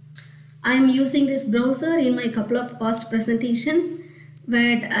 I am using this browser in my couple of past presentations,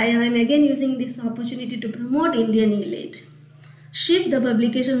 but I am again using this opportunity to promote Indian elite. SHIP, the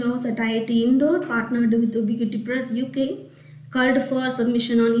publication house at IIT Indore, partnered with Ubiquity Press UK, called for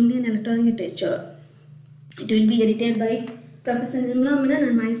submission on Indian electronic literature. It will be edited by Professor Nirmala Menon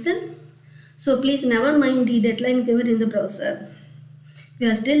and myself. So please never mind the deadline given in the browser. We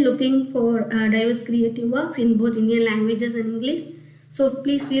are still looking for diverse creative works in both Indian languages and English. So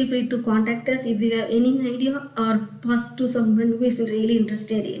please feel free to contact us if you have any idea or pass to someone who is really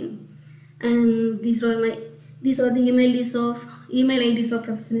interested in. And these are the email IDs of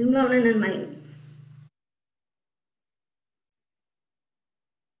Professor Nirmala Menon and mine.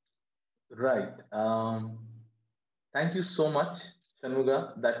 Right. Thank you so much,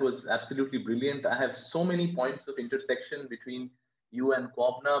 Shanmuga. That was absolutely brilliant. I have so many points of intersection between you and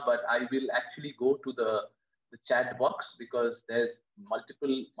Kwabena, but I will actually go to the chat box because there's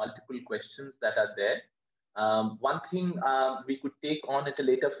multiple questions that are there. One thing we could take on at a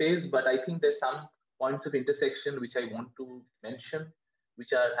later phase, but I think there's some points of intersection which I want to mention,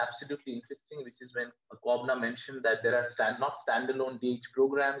 which are absolutely interesting, which is when Kwabena mentioned that there are not standalone DH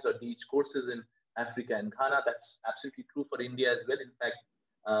programs or DH courses in Africa and Ghana. That's absolutely true for India as well. In fact,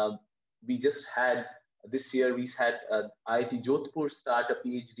 we just had this year, we had IIT Jodhpur start a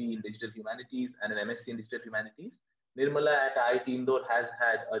PhD in digital humanities and an MSc in digital humanities. Nirmala at IIT Indore has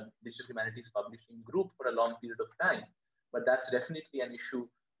had a digital humanities publishing group for a long period of time, but that's definitely an issue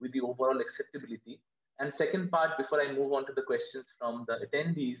with the overall acceptability. And second part, before I move on to the questions from the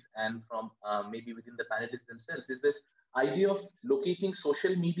attendees and from maybe within the panelists themselves, is this idea of locating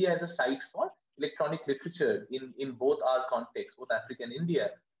social media as a site for electronic literature in both our contexts, both Africa and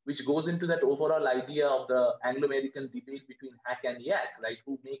India, which goes into that overall idea of the Anglo-American debate between hack and yak, right?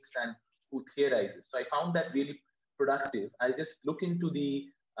 Who makes and who theorizes. So I found that really productive. I'll just look into the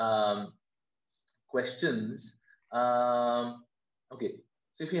questions. Okay,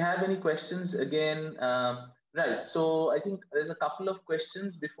 so if you have any questions, again, right. So I think there's a couple of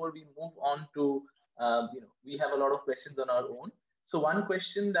questions before we move on to, we have a lot of questions on our own. So one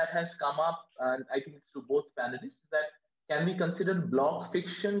question that has come up, and I think it's to both panelists, is that can we consider blog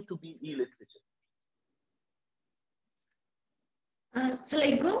fiction to be e-literature? Shall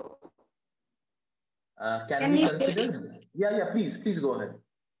I go? Can we consider? Yeah, please go ahead.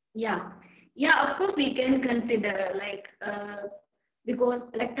 Yeah, of course we can consider, like, because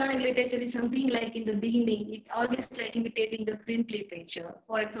electronic literature is something like in the beginning, it always like imitating the print literature.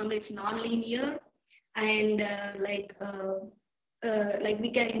 For example, it's non-linear and like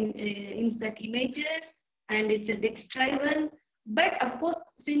we can insert images and it's a text-driven. But of course,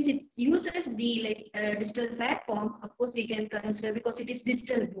 since it uses the digital platform, of course we can consider, because it is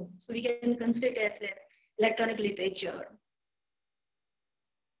digital book, so we can consider it as electronic literature.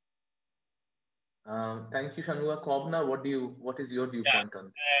 Thank you, Shanmuga. Kwabena, what is your viewpoint on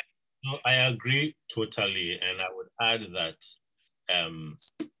this? No, I agree totally, and I would add that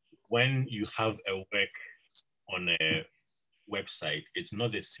when you have a work on a website, it's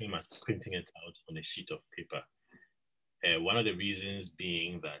not the same as printing it out on a sheet of paper. One of the reasons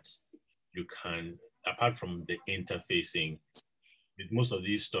being that you can, apart from the interfacing, with most of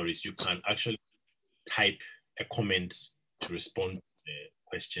these stories, you can actually type a comment to respond to the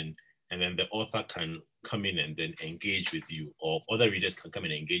question, and then the author can come in and then engage with you, or other readers can come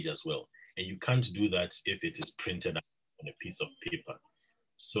and engage as well. And you can't do that if it is printed out on a piece of paper.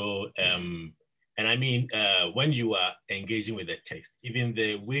 So, and I mean, when you are engaging with the text, even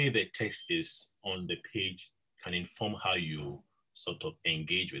the way the text is on the page can inform how you sort of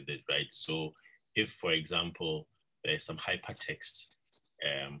engage with it, right? So if, for example, there's some hypertext,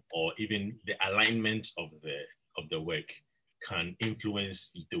 or even the alignment of the work can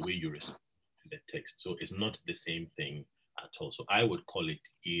influence the way you respond to the text. So it's not the same thing at all. So I would call it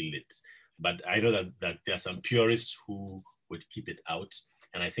e-lit. But I know that there are some purists who would keep it out.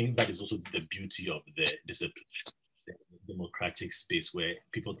 And I think that is also the beauty of the discipline, the democratic space where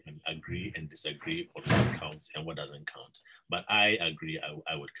people can agree and disagree on what counts and what doesn't count. But I agree,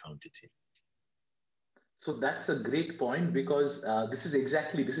 I would count it in. So that's a great point, because this is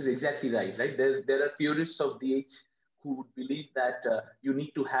exactly right? There are purists of DH who would believe that you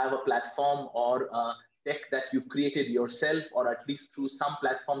need to have a platform or tech that you've created yourself, or at least through some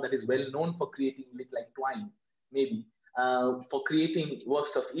platform that is well known for creating lit, like Twine, maybe, for creating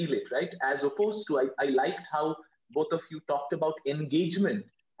works of e-lit, right? As opposed to, I liked how both of you talked about engagement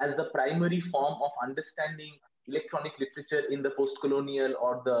as the primary form of understanding electronic literature in the post-colonial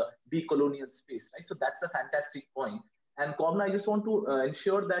or the decolonial space, right? So that's a fantastic point. And Kwabena, I just want to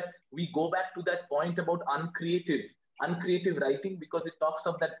ensure that we go back to that point about uncreative writing, because it talks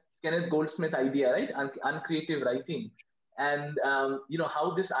of that Kenneth Goldsmith idea, right? Uncreative writing. And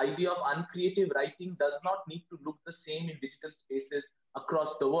how this idea of uncreative writing does not need to look the same in digital spaces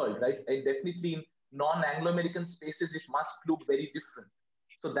across the world, right? And definitely in non-Anglo-American spaces, it must look very different.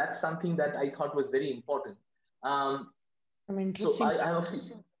 So that's something that I thought was very important. Some interesting. So I have a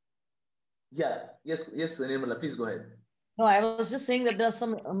few. Yes, Nirmala, please go ahead. No, I was just saying that there are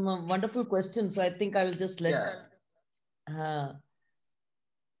some wonderful questions. So I think I will just let. Right.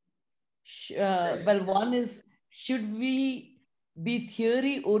 Well, one is, should we be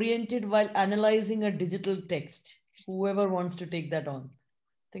theory oriented while analyzing a digital text? Whoever wants to take that on.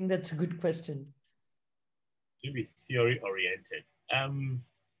 I think that's a good question. To be theory oriented.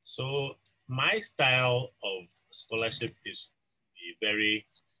 So my style of scholarship is very,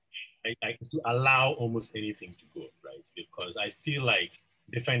 to allow almost anything to go, right? Because I feel like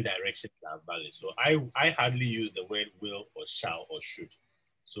different directions are valid. So I hardly use the word will or shall or should.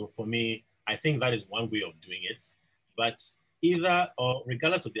 So for me, I think that is one way of doing it. But either or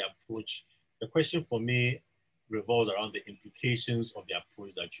regardless of the approach, the question for me revolves around the implications of the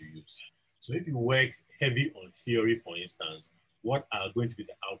approach that you use. So if you work heavy on theory, for instance, what are going to be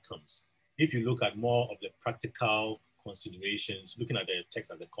the outcomes? If you look at more of the practical considerations, looking at the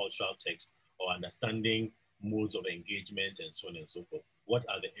text as a cultural text or understanding modes of engagement and so on and so forth, what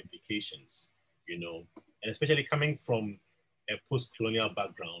are the implications, you know? And especially coming from a post-colonial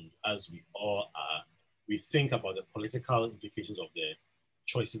background, as we all are, we think about the political implications of the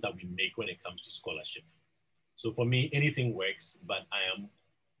choices that we make when it comes to scholarship. So for me, anything works, but I am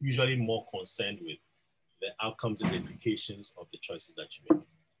usually more concerned with the outcomes and the implications of the choices that you make.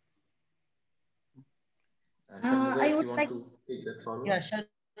 Shanmuga, if you want to take that forward. Yeah,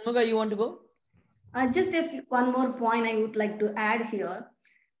 Shanmuga, you want to go? Just one more point I would like to add here.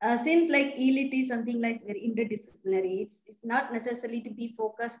 Since like ELIT is something like very interdisciplinary, it's not necessarily to be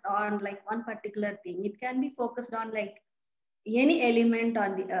focused on like one particular thing. It can be focused on like any element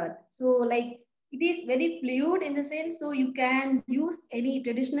on the earth. So like it is very fluid in the sense, so you can use any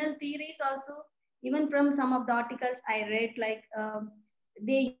traditional theories also. Even from some of the articles I read, like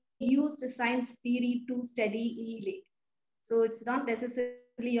they used science theory to study ELIT. So it's not necessarily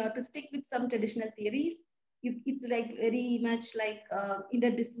you have to stick with some traditional theories. It's like very much like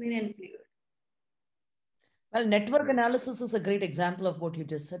interdisciplinary and fluid. Well, network analysis is a great example of what you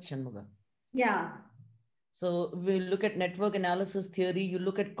just said, Shanmuga. Yeah. So we look at network analysis theory, you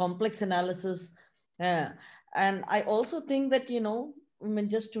look at complex analysis. And I also think that, I mean,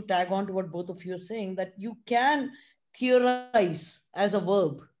 just to tag on to what both of you are saying, that you can theorize as a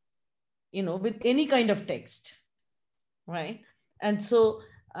verb, with any kind of text, right? And so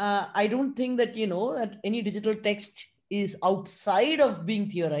I don't think that, that any digital text is outside of being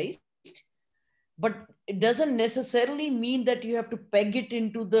theorized, but it doesn't necessarily mean that you have to peg it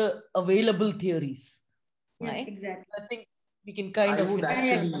into the available theories. Right? Yes, exactly. I think we can kind I of. would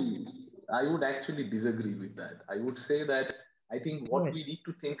actually disagree with that. I would say that I think what we need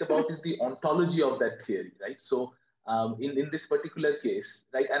to think about is the ontology of that theory, right? So in this particular case,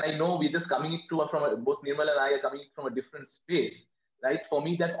 right, and I know we're just coming from both Nirmala and I are coming from a different space, right? For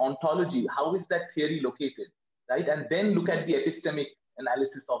me, that ontology, how is that theory located, right? And then look at the epistemic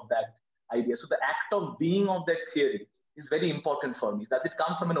analysis of that idea. So the act of being of that theory is very important for me. Does it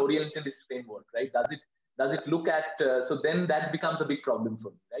come from an Orientalist framework, right? Does it look at, so then that becomes a big problem for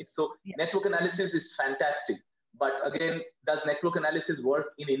me, right? So network analysis is fantastic. But again, does network analysis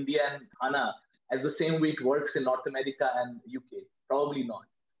work in India and HANA as the same way it works in North America and UK? Probably not.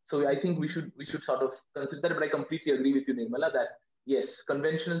 So I think we should sort of consider that, but I completely agree with you, Nirmala, that yes,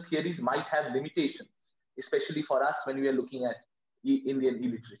 conventional theories might have limitations, especially for us when we are looking at Indian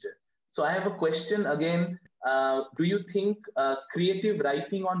e-literature. So I have a question again. Do you think creative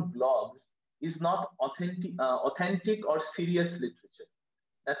writing on blogs is not authentic or serious literature?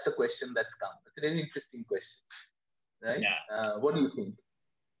 That's a question that's come. It's a very interesting question, right? Yeah. What do you think?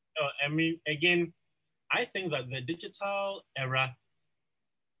 I mean, again, I think that the digital era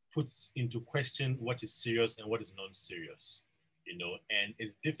puts into question what is serious and what is non-serious, and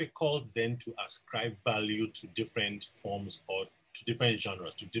it's difficult then to ascribe value to different forms or to different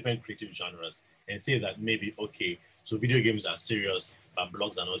genres, to different creative genres, and say that maybe, okay, so video games are serious, but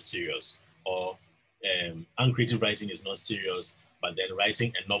blogs are not serious, or uncreative writing is not serious, but then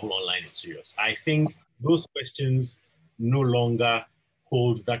writing a novel online is serious. I think those questions no longer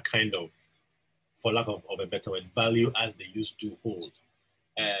hold that kind of, for lack of a better word, value as they used to hold.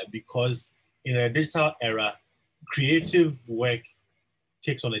 Because in a digital era, creative work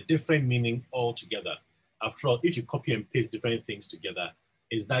takes on a different meaning altogether. After all, if you copy and paste different things together,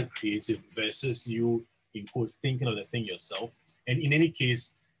 is that creative versus you, in quotes, thinking of the thing yourself? And in any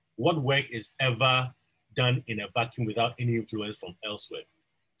case, what work is ever done in a vacuum without any influence from elsewhere?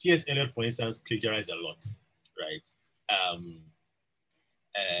 T.S. Eliot, for instance, plagiarized a lot, right?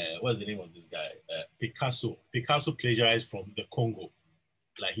 What's the name of this guy? Picasso. Picasso plagiarized from the Congo.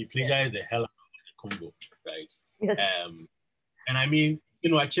 Like he plagiarized the hell out of the Congo, right? Yes. And I mean, you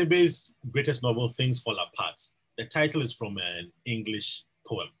know, Achebe's greatest novel, Things Fall Apart, the title is from an English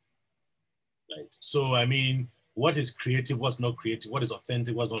poem, right? So, I mean, what is creative, what's not creative, what is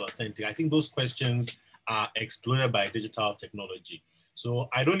authentic, what's not authentic? I think those questions are explored by digital technology. So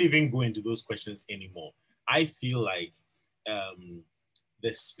I don't even go into those questions anymore. I feel like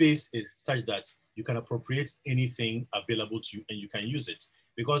the space is such that you can appropriate anything available to you and you can use it.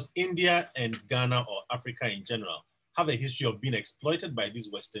 Because India and Ghana, or Africa in general, have a history of being exploited by these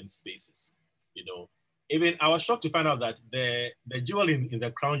Western spaces. You know, even I was shocked to find out that the jewel in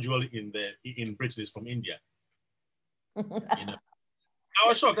the crown jewel in Britain is from India. You know, I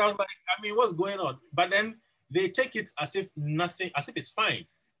was shocked. I was like, I mean, what's going on? But then they take it as if nothing, as if it's fine.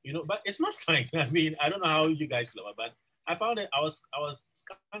 You know, but it's not fine. I mean, I don't know how you guys feel about it, but I found it. I was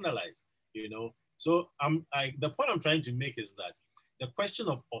scandalized. You know, so the point I'm trying to make is that the question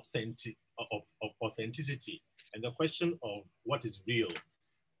of authenticity and the question of what is real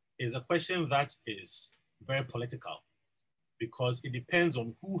is a question that is very political, because it depends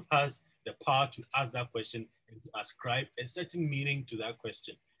on who has the power to ask that question and to ascribe a certain meaning to that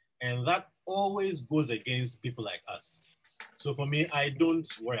question. And that always goes against people like us. So for me, I don't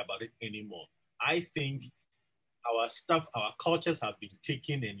worry about it anymore. I think our stuff, our cultures have been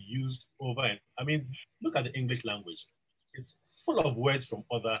taken and used over. And I mean, look at the English language. It's full of words from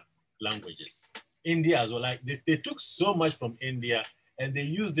other languages. India as well, like they took so much from India and they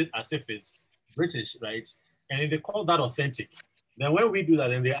used it as if it's British, right? And they call that authentic. Then when we do that,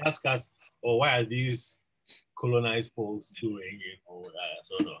 then they ask us, oh, why are these colonized folks doing it?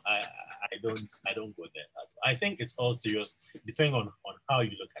 So no, I don't go there. I think it's all serious, depending on how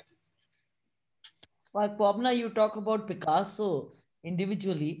you look at it. Well, Kwabena, you talk about Picasso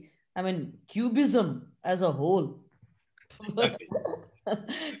individually. I mean, Cubism as a whole. Exactly.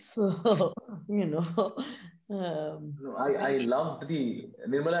 So, you know. I loved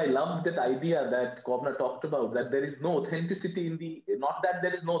Nirmala, I loved that idea that Kwabena talked about, that there is no authenticity not that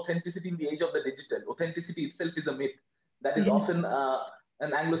there is no authenticity in the age of the digital. Authenticity itself is a myth. That is often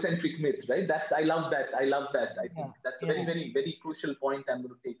an Anglo-centric myth, right? I love that. I think that's a very, very, very crucial point I'm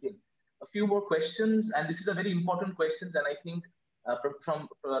going to take in. A few more questions, and this is a very important question, and I think from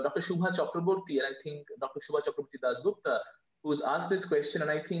Dr. Shubha Chakraborty, and I think Dr. Shubha Chakraborty Dasgupta, who's asked this question,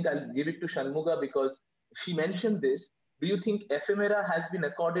 and I think I'll give it to Shanmuga because she mentioned this. Do you think ephemera has been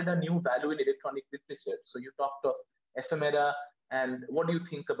accorded a new value in electronic literature? So you talked of ephemera, and what do you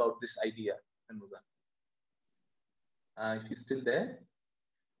think about this idea, Shanmuga? If you're still there?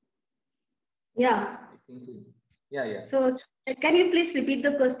 Yeah. Yeah. So can you please repeat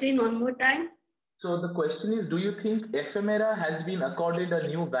the question one more time? So the question is, do you think ephemera has been accorded a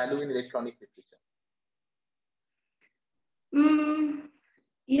new value in electronic literature?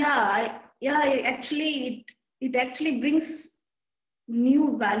 It actually brings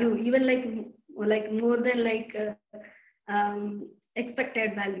new value, even like more than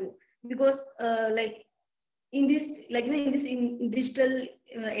expected value, because in digital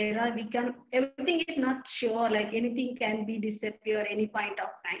era, everything is not sure, like anything can be disappear any point of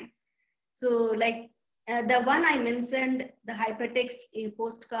time. So the one I mentioned, the hypertext in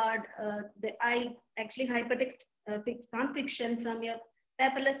postcard, I actually hypertext non-fiction from your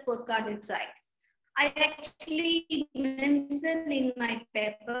paperless postcard website. I actually mentioned in my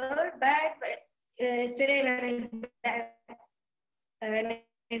paper, but yesterday when I went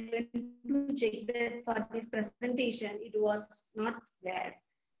to check that for this presentation, it was not there.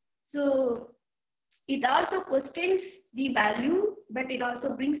 So it also questions the value, but it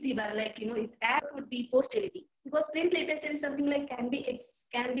also brings the value, it adds to the posterity, because print literature is something like can be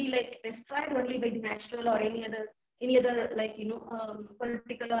destroyed only by the natural or any other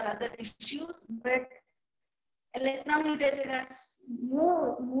political or other issues, but electronic literature has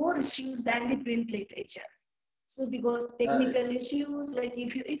more issues than the print literature. So because technical issues, like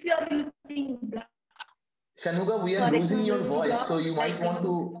if you are using Shanmuga, we are losing your voice, so you might want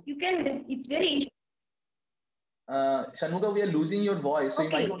to. You can. It's very. Shanmuga, we are losing your voice, so you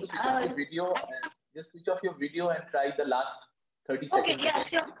might want to switch off your video and just switch off your video and try the last 30 seconds. Okay, yeah,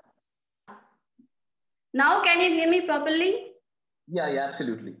 sure. Now, can you hear me properly? Yeah,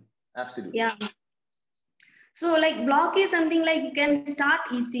 absolutely. Yeah. So block is something like you can start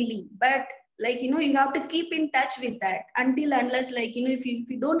easily, but you have to keep in touch with that unless if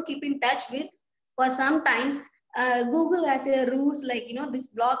you don't keep in touch with, for sometimes Google has a rules this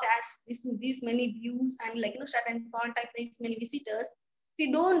blog has this many views and certain font type, this many visitors. If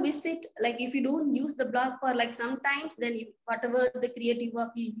you don't visit, if you don't use the blog for sometimes, then whatever the creative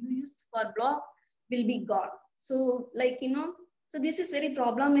work you use for blog will be gone. So so this is very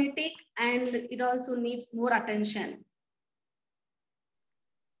problematic and it also needs more attention.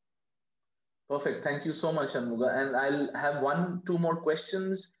 Perfect. Thank you so much, Shanmuga. And I'll have two more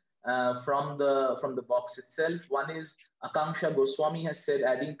questions from the box itself. One is Akanksha Goswami has said,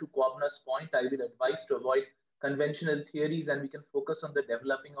 adding to Kwabna's point, I will advise to avoid conventional theories and we can focus on the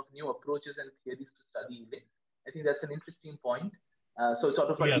developing of new approaches and theories to study healing. I think that's an interesting point. So sort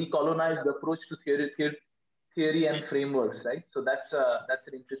of a decolonized approach to theory and frameworks, right? So that's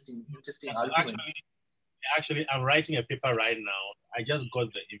an interesting argument. Actually, I'm writing a paper right now. I just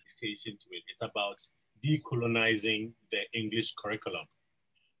got the invitation to it. It's about decolonizing the English curriculum.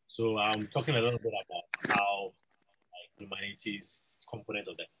 So I'm talking a little bit about how humanities component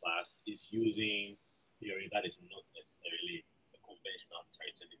of the class is using theory that is not necessarily the conventional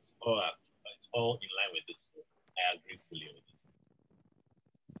title. It's all in line with this. So I agree fully with this.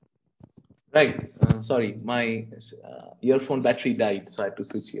 Right. Sorry, my earphone battery died, so I had to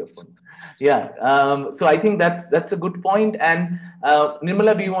switch earphones. Yeah. So I think that's a good point. And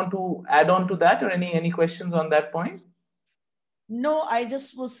Nirmala, do you want to add on to that, or any questions on that point? No, I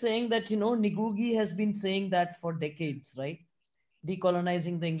just was saying that, Ngugi has been saying that for decades, right?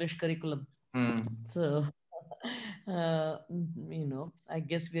 Decolonizing the English curriculum. So, I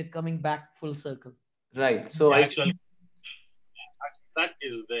guess we're coming back full circle. Right. So actually, that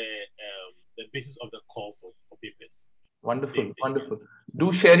is the basis of the call for papers. Wonderful, wonderful.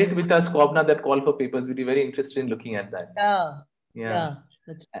 Do share it with us, Kwabena, that call for papers. We'd be very interested in looking at that. Yeah.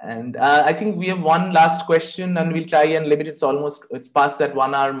 And I think we have one last question and we'll try and limit it. It's past that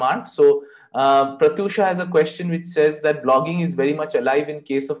 1 hour mark. So Pratyusha has a question which says that blogging is very much alive in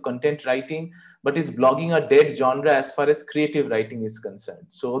case of content writing, but is blogging a dead genre as far as creative writing is concerned?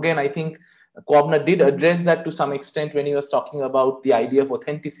 So again, I think Kwabena did address that to some extent when he was talking about the idea of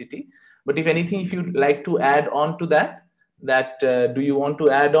authenticity. But if anything, if you'd like to add on to that, do you want to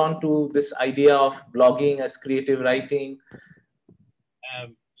add on to this idea of blogging as creative writing?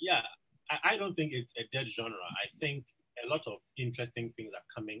 Yeah, I don't think it's a dead genre. I think a lot of interesting things are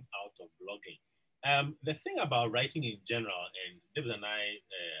coming out of blogging. The thing about writing in general, and David and I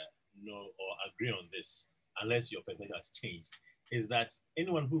know or agree on this, unless your perspective has changed, is that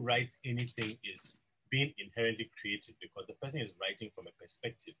anyone who writes anything is being inherently creative because the person is writing from a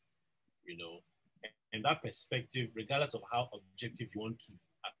perspective, and that perspective, regardless of how objective you want to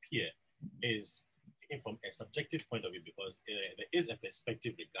appear, is from a subjective point of view because there is a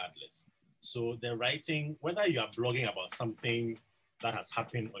perspective regardless. So the writing, whether you are blogging about something that has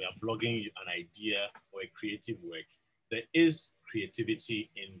happened or you're blogging an idea or a creative work, there is creativity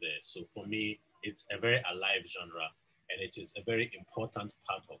in there. So for me, it's a very alive genre and it is a very important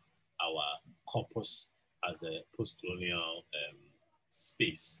part of our corpus as a post-colonial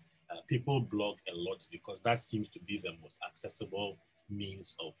space. People blog a lot because that seems to be the most accessible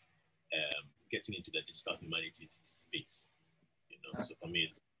means of getting into the digital humanities space. So for me,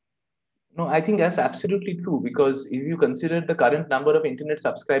 no, I think that's absolutely true because if you consider the current number of internet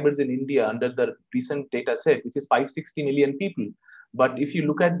subscribers in India under the recent data set, which is 560 million people. But if you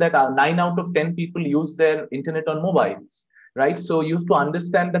look at that, 9 out of 10 people use their internet on mobiles, right? So you have to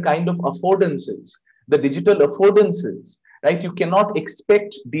understand the kind of affordances, the digital affordances, right? You cannot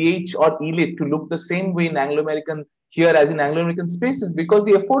expect DH or ELIT to look the same way in Anglo-American here as in Anglo-American spaces because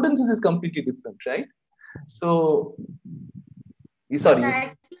the affordances is completely different, right? So, sorry.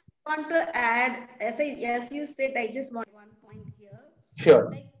 I want to add, as you said, I just want one point here.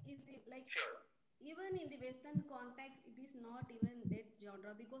 Sure. Even in the Western context, it is not even dead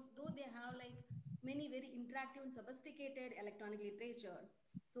genre because though they have many very interactive and sophisticated electronic literature.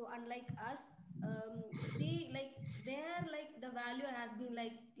 So unlike us, the value has been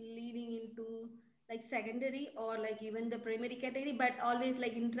leading into secondary or even the primary category, but always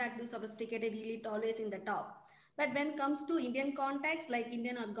interactive, sophisticated, elite, always in the top. But when it comes to Indian context, like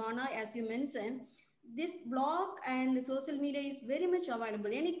Indian or Ghana, as you mentioned, this blog and social media is very much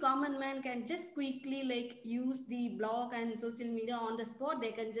available. Any common man can just quickly use the blog and social media on the spot.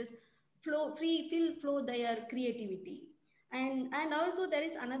 They can just flow their creativity. And also there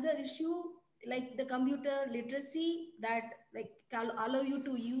is another issue like the computer literacy that can allow you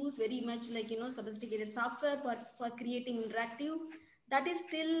to use very much sophisticated software for creating interactive. That is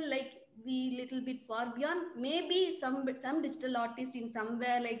still be little bit far beyond. Maybe some digital artists in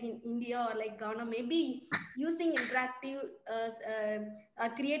somewhere like in India or Ghana maybe using interactive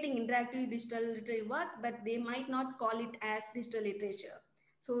creating interactive digital literary works, but they might not call it as digital literature.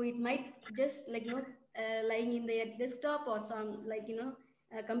 So it might just lying in their desktop or some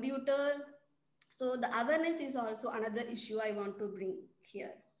computer. So the awareness is also another issue I want to bring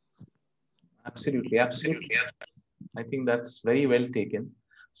here. Absolutely. I think that's very well taken.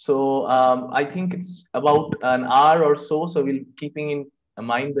 So I think it's about an hour or so. So we'll keeping in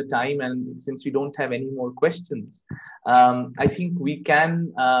mind the time, and since we don't have any more questions, I think we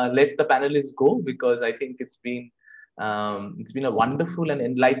can let the panelists go, because I think it's been a wonderful and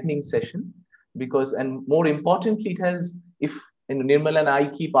enlightening session. Because, and more importantly, it has, if Nirmala and I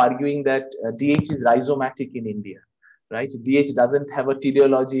keep arguing that DH is rhizomatic in India, right? DH doesn't have a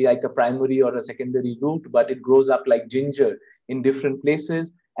teleology like a primary or a secondary root, but it grows up like ginger in different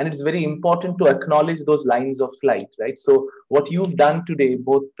places. And it's very important to acknowledge those lines of flight, right? So what you've done today,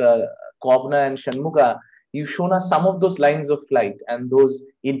 both Kwabena and Shanmuga, you've shown us some of those lines of flight and those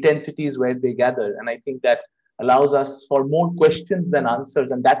intensities where they gather. And I think that allows us for more questions than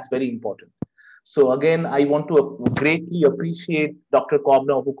answers, and that's very important. So again, I want to greatly appreciate Dr.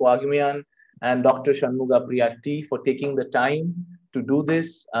 Kwabena Opoku-Agyemang and Dr. Shanmuga Priya T for taking the time to do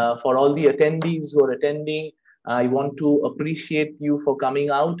this. For all the attendees who are attending, I want to appreciate you for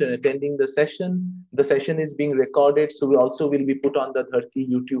coming out and attending the session. The session is being recorded, so we also will be put on the DHARTI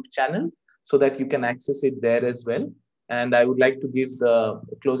YouTube channel so that you can access it there as well. And I would like to give the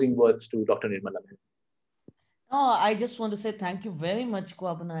closing words to Dr. Nirmala Menon. Oh, I just want to say thank you very much,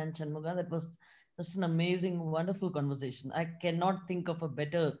 Kwabena and Shanmuga. That was just an amazing, wonderful conversation. I cannot think of a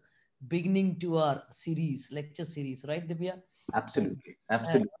better beginning to our series, lecture series, right, Dibya? Absolutely,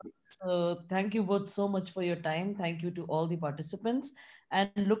 absolutely. So thank you both so much for your time. Thank you to all the participants,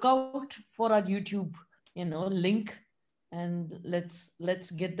 and look out for our YouTube, link, and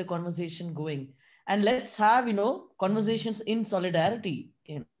let's get the conversation going, and let's have, conversations in solidarity,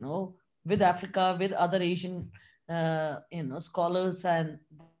 with Africa, with other Asian, scholars, and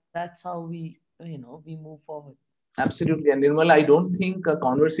that's how we move forward. Absolutely. And Nirmala, I don't think a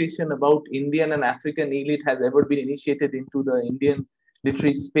conversation about Indian and African elite has ever been initiated into the Indian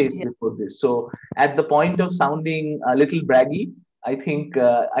literary space before this. So at the point of sounding a little braggy, I think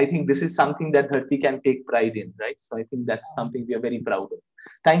this is something that DHARTI can take pride in, right? So I think that's something we are very proud of.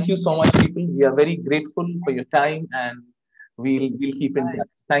 Thank you so much, people. We are very grateful for your time, and we'll keep in touch.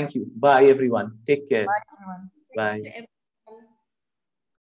 Thank you. Bye, everyone. Take care. Bye, everyone. Bye.